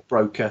your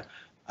broker,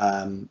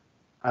 and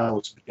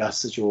also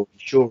us as your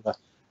insurer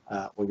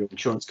or your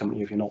insurance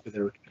company if you're not with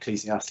the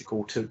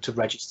Ecclesiastical to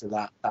register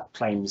that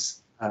claim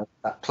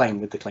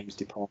with the claims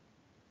department.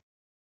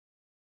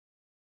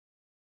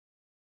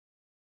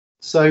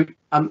 So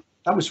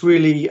that was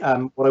really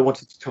what I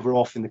wanted to cover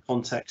off in the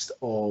context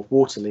of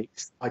water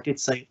leaks. I did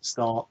say at the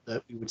start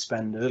that we would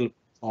spend a little bit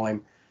of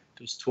time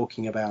just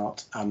talking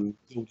about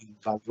building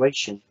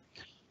valuation.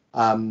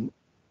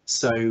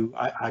 So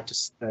I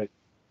just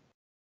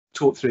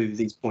talked through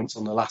these points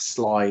on the last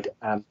slide.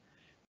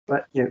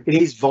 But it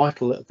is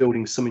vital that a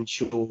building sum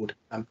insured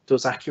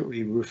does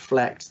accurately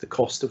reflect the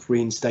cost of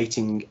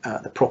reinstating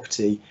the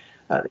property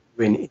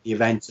in the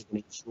event of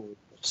an insured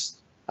loss.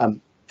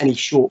 Any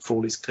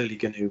shortfall is clearly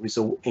going to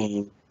result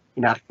in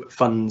inadequate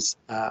funds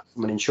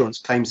from an insurance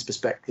claims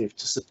perspective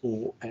to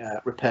support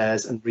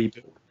repairs and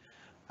rebuild.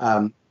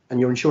 And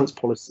your insurance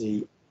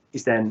policy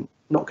is then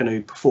not going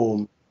to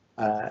perform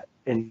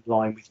in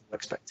line with your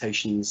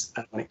expectations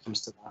when it comes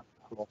to that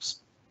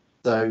loss.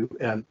 So,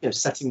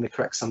 setting the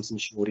correct sums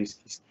insured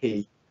is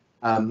key.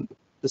 The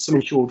sum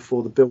insured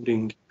for the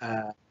building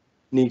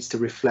needs to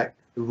reflect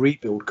the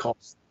rebuild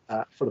cost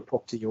for the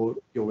property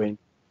you're in,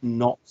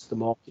 not the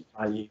market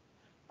value,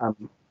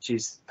 which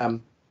is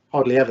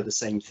hardly ever the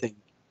same thing.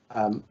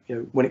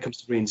 When it comes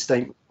to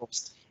reinstatement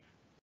cost,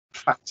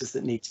 factors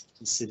that need to be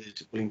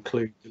considered will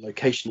include the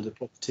location of the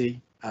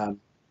property,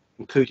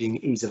 including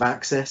ease of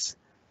access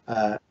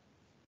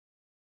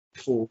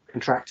for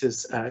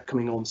contractors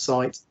coming on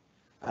site.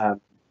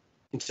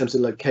 In terms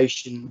of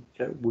location,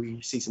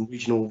 we see some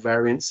regional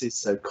variances.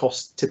 So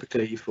costs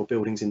typically for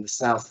buildings in the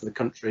south of the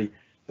country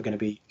are going to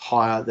be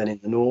higher than in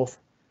the north,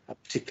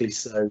 particularly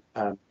so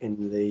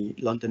in the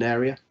London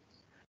area.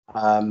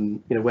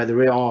 Where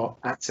there are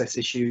access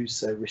issues,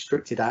 so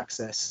restricted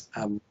access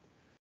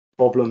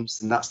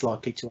problems, and that's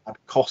likely to add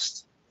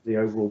cost to the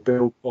overall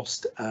build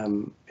cost,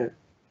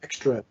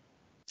 extra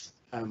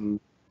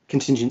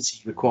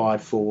contingency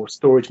required for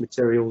storage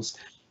materials,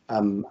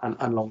 and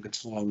longer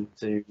time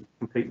to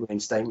complete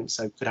reinstatement,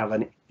 so could have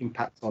an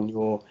impact on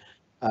your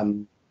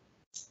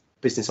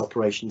business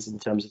operations in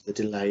terms of the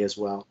delay as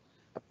well.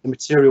 The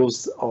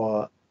materials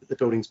the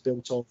building's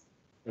built of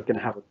are going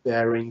to have a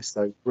bearing,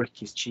 so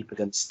brick is cheaper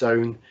than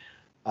stone,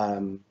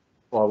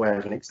 by way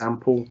of an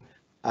example.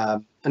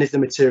 And if the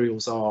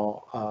materials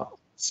are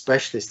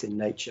specialist in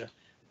nature,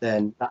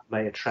 then that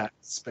may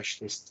attract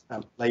specialist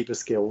labour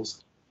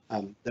skills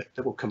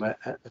that will come at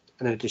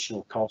an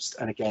additional cost,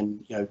 and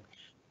again,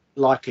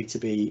 likely to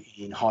be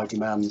in high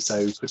demand, so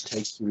it could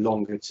take you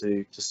longer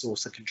to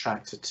source a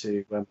contractor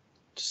to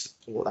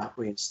support that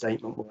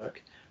reinstatement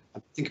work.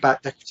 Think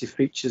about decorative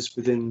features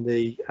within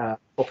the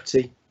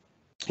property,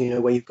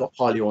 where you've got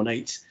highly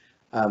ornate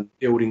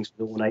buildings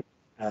with ornate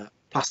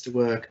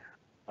plasterwork,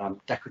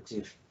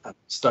 decorative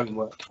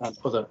stonework, and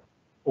other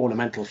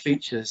ornamental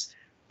features,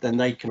 then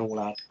they can all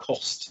add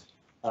cost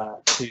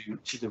to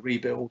the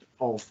rebuild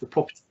of the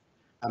property.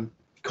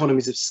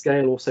 Economies of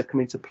scale also come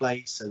into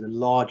play, so the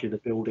larger the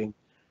building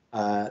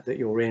that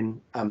you're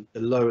in, the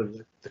lower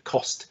the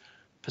cost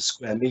per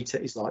square metre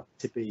is likely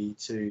to be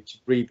to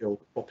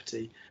rebuild the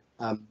property.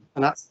 And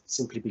that's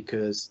simply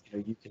because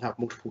you can have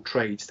multiple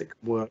trades that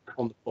can work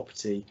on the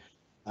property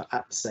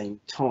at the same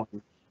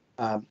time.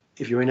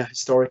 If you're in a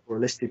historic or a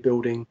listed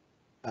building,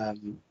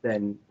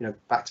 then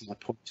back to my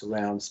point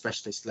around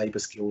specialist labour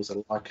skills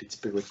are likely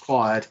to be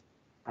required,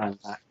 and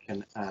that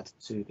can add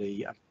to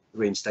the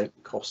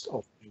reinstatement cost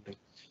of the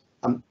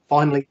building.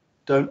 Finally,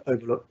 don't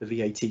overlook the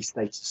VAT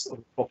status of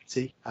the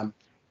property.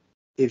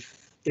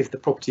 If the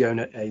property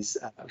owner is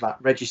VAT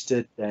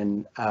registered,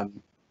 then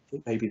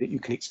it may be that you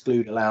can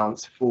exclude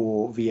allowance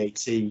for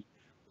VAT, the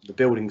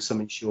building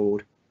sum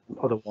insured.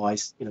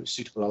 Otherwise,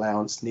 suitable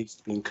allowance needs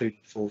to be included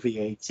for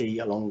VAT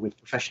along with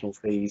professional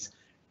fees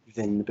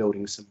within the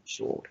building sum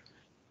insured.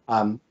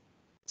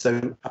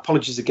 So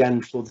apologies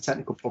again for the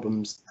technical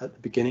problems at the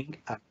beginning.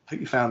 I hope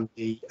you found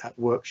the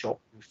workshop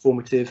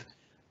informative,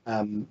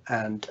 and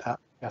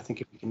I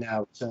think if we can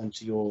now turn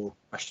to your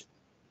question.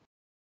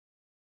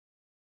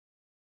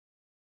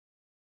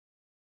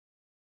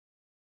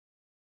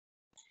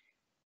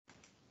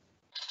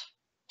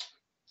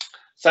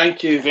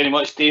 Thank you very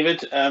much,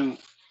 David. Yeah,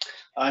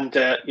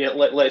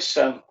 let's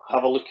have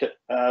a look at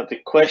the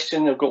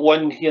question. I've got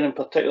one here in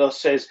particular.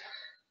 Says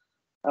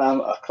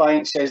a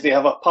client says they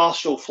have a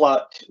partial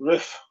flat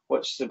roof,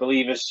 which they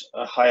believe is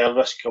a higher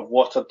risk of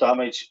water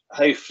damage.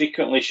 How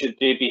frequently should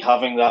they be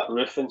having that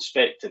roof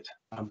inspected?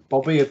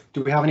 Bobby,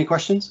 do we have any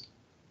questions?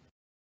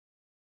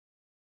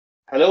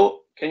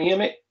 Hello, can you hear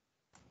me?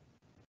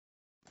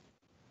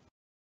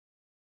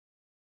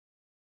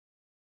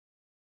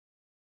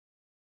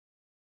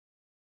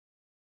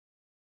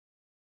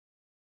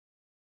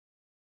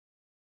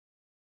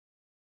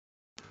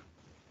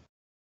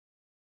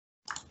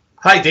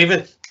 Hi,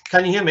 David.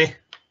 Can you hear me?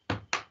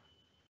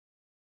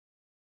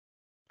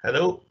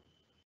 Hello?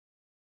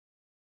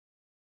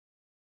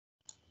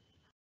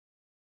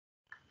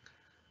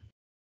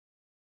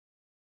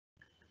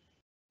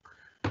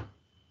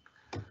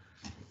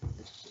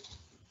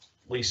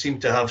 We seem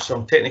to have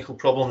some technical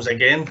problems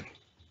again.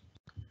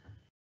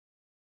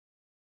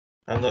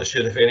 I'm not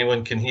sure if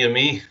anyone can hear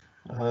me.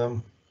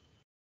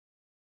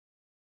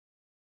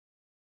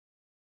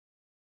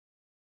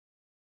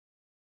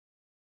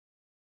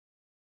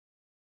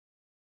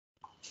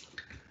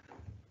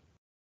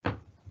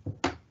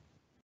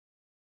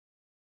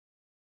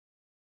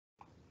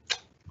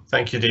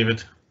 Thank you,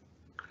 David.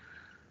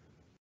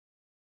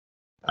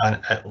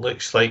 And it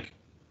looks like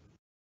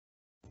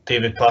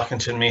David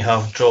Parkinson may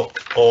have dropped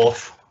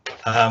off.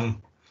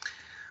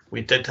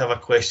 We did have a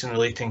question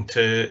relating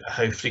to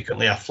how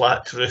frequently a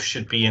flat roof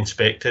should be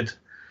inspected.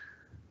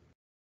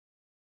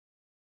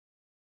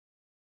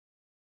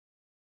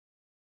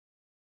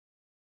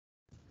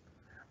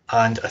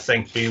 And I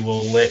think we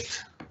will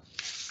let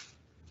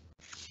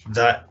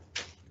that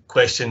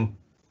question,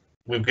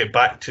 we'll get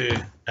back to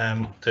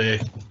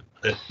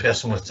the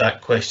person with that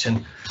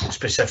question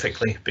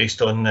specifically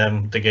based on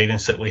the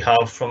guidance that we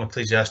have from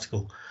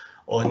Ecclesiastical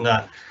on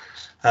that.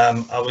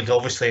 I would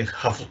obviously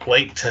have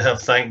liked to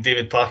have thanked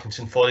David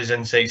Parkinson for his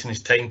insights and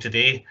his time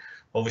today.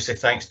 Obviously,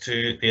 thanks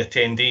to the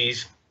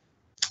attendees.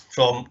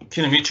 From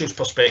CUNA Mutual's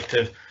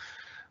perspective,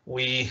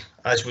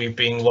 as we've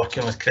been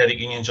working with credit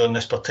unions on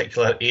this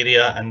particular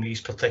area and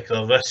these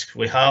particular risks,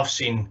 we have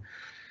seen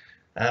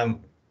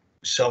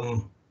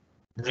some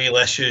real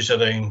issues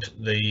around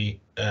the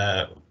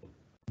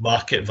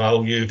market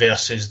value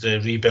versus the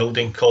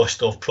rebuilding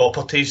cost of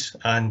properties,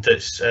 and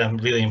it's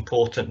really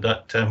important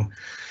that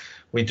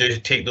we do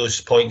take those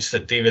points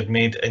that David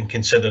made in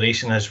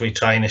consideration as we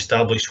try and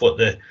establish what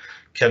the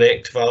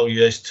correct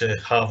value is to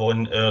have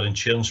on our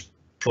insurance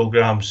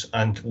programmes,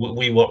 and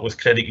we work with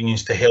credit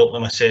unions to help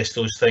them assess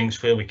those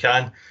things where we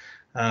can.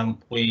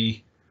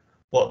 We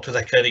worked with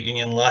a credit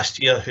union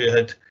last year who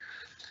had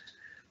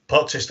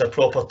purchased a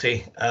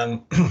property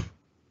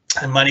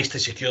and managed to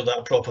secure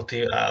that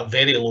property at a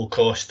very low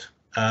cost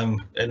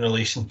in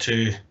relation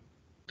to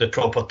the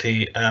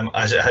property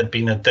as it had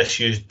been a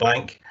disused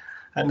bank.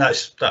 And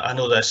I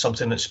know that's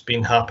something that's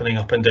been happening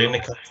up and down the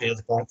country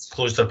as banks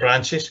closed their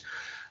branches.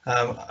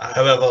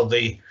 However,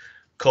 the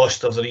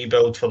cost of the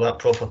rebuild for that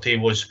property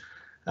was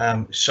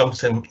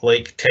something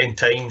like 10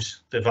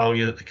 times the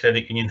value that the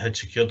credit union had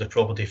secured the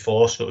property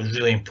for. So it was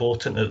really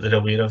important that they're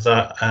aware of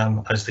that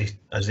as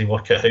they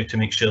work out how to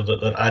make sure that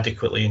they're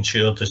adequately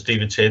insured, as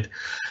David said.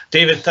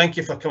 David, thank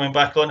you for coming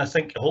back on. I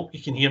hope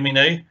you can hear me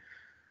now.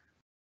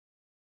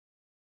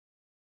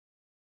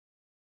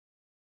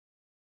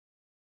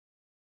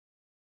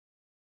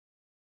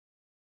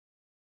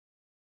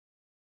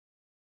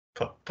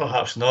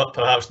 Perhaps not,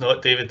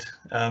 David.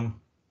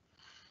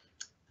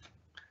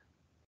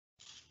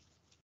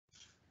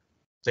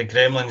 The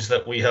gremlins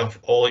that we have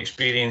all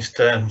experienced,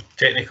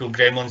 technical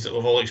gremlins that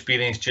we've all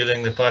experienced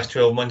during the past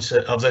 12 months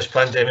of this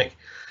pandemic.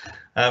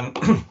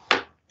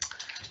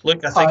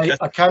 Look, I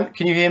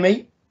can you hear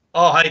me?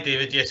 Oh, hi,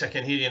 David. Yes, I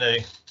can hear you now.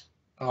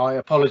 Hi,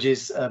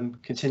 apologies.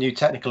 Continued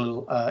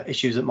technical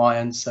issues at my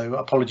end, so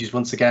apologies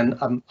once again.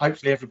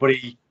 Hopefully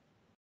everybody.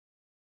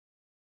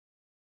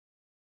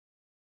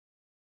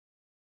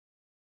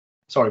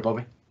 Sorry,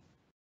 Bobby.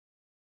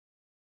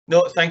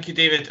 No, thank you,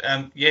 David.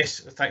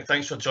 Yes,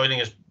 thanks for joining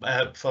us,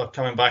 for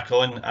coming back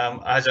on.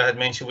 As I had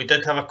mentioned, we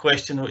did have a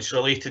question which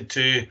related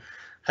to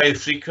how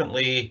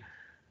frequently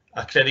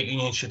a credit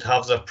union should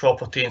have their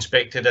property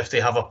inspected if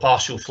they have a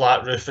partial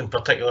flat roof. In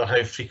particular,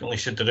 how frequently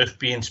should the roof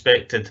be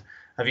inspected?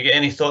 Have you got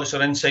any thoughts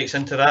or insights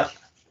into that?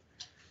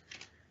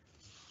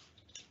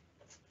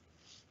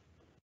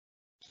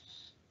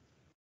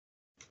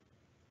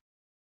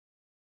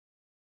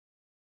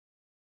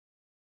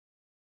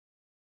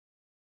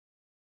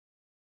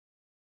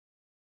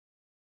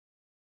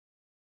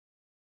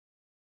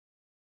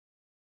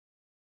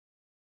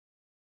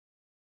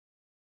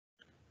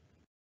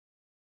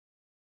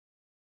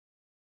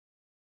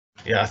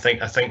 Yeah, I think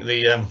the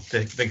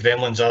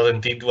gremlins are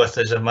indeed with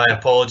us, and my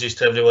apologies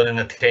to everyone in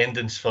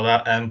attendance for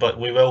that. But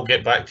we will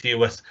get back to you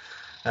with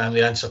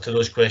the answer to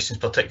those questions,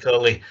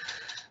 particularly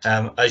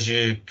as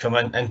you come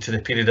into the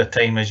period of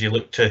time as you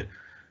look to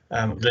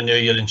renew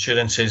your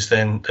insurances.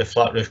 Then the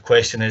flat roof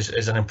question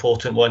is an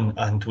important one,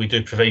 and we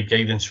do provide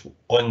guidance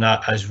on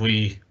that as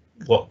we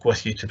work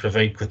with you to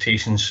provide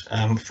quotations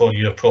for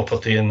your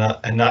property in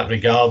that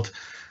regard.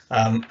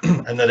 And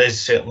there is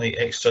certainly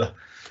extra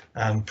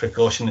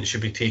precaution that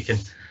should be taken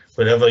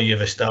wherever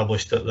you've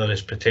established that there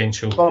is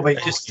potential. Bobby,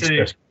 just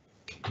to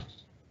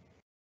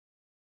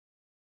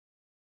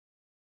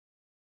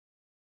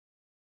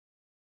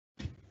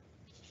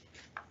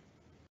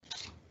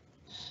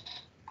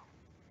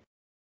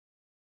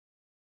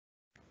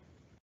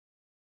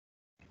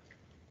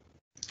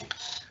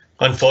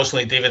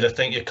Unfortunately, David, I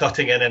think you're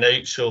cutting in and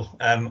out, so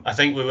I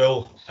think we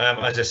will,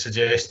 as I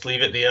suggest,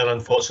 leave it there,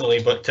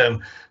 unfortunately. But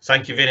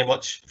thank you very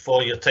much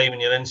for your time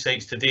and your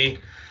insights today.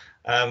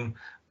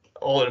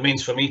 All it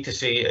remains for me to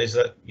say is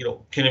that, you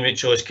know, CUNA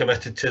Mutual is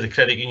committed to the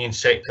credit union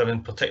sector,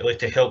 and particularly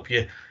to help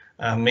you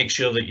make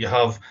sure that you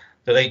have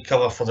the right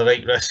cover for the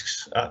right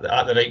risks at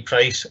the right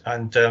price.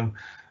 And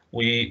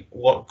we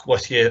work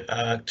with you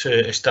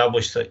to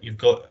establish that you've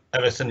got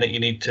everything that you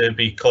need to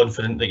be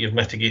confident that you've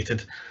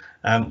mitigated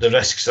the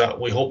risks that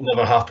we hope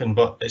never happen,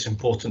 but it's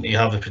important that you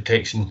have the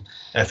protection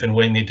if and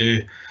when they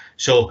do.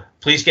 So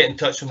please get in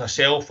touch with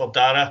myself or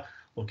Dara.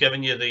 We've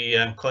given you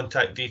the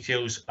contact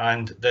details,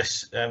 and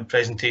this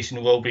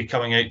presentation will be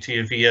coming out to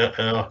you via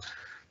our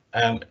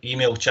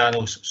email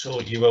channels,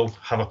 so you will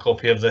have a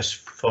copy of this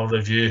for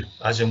review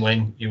as and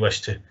when you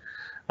wish to.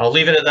 I'll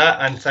leave it at that,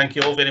 and thank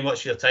you all very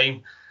much for your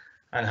time,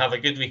 and have a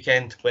good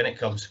weekend when it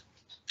comes.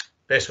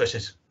 Best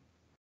wishes.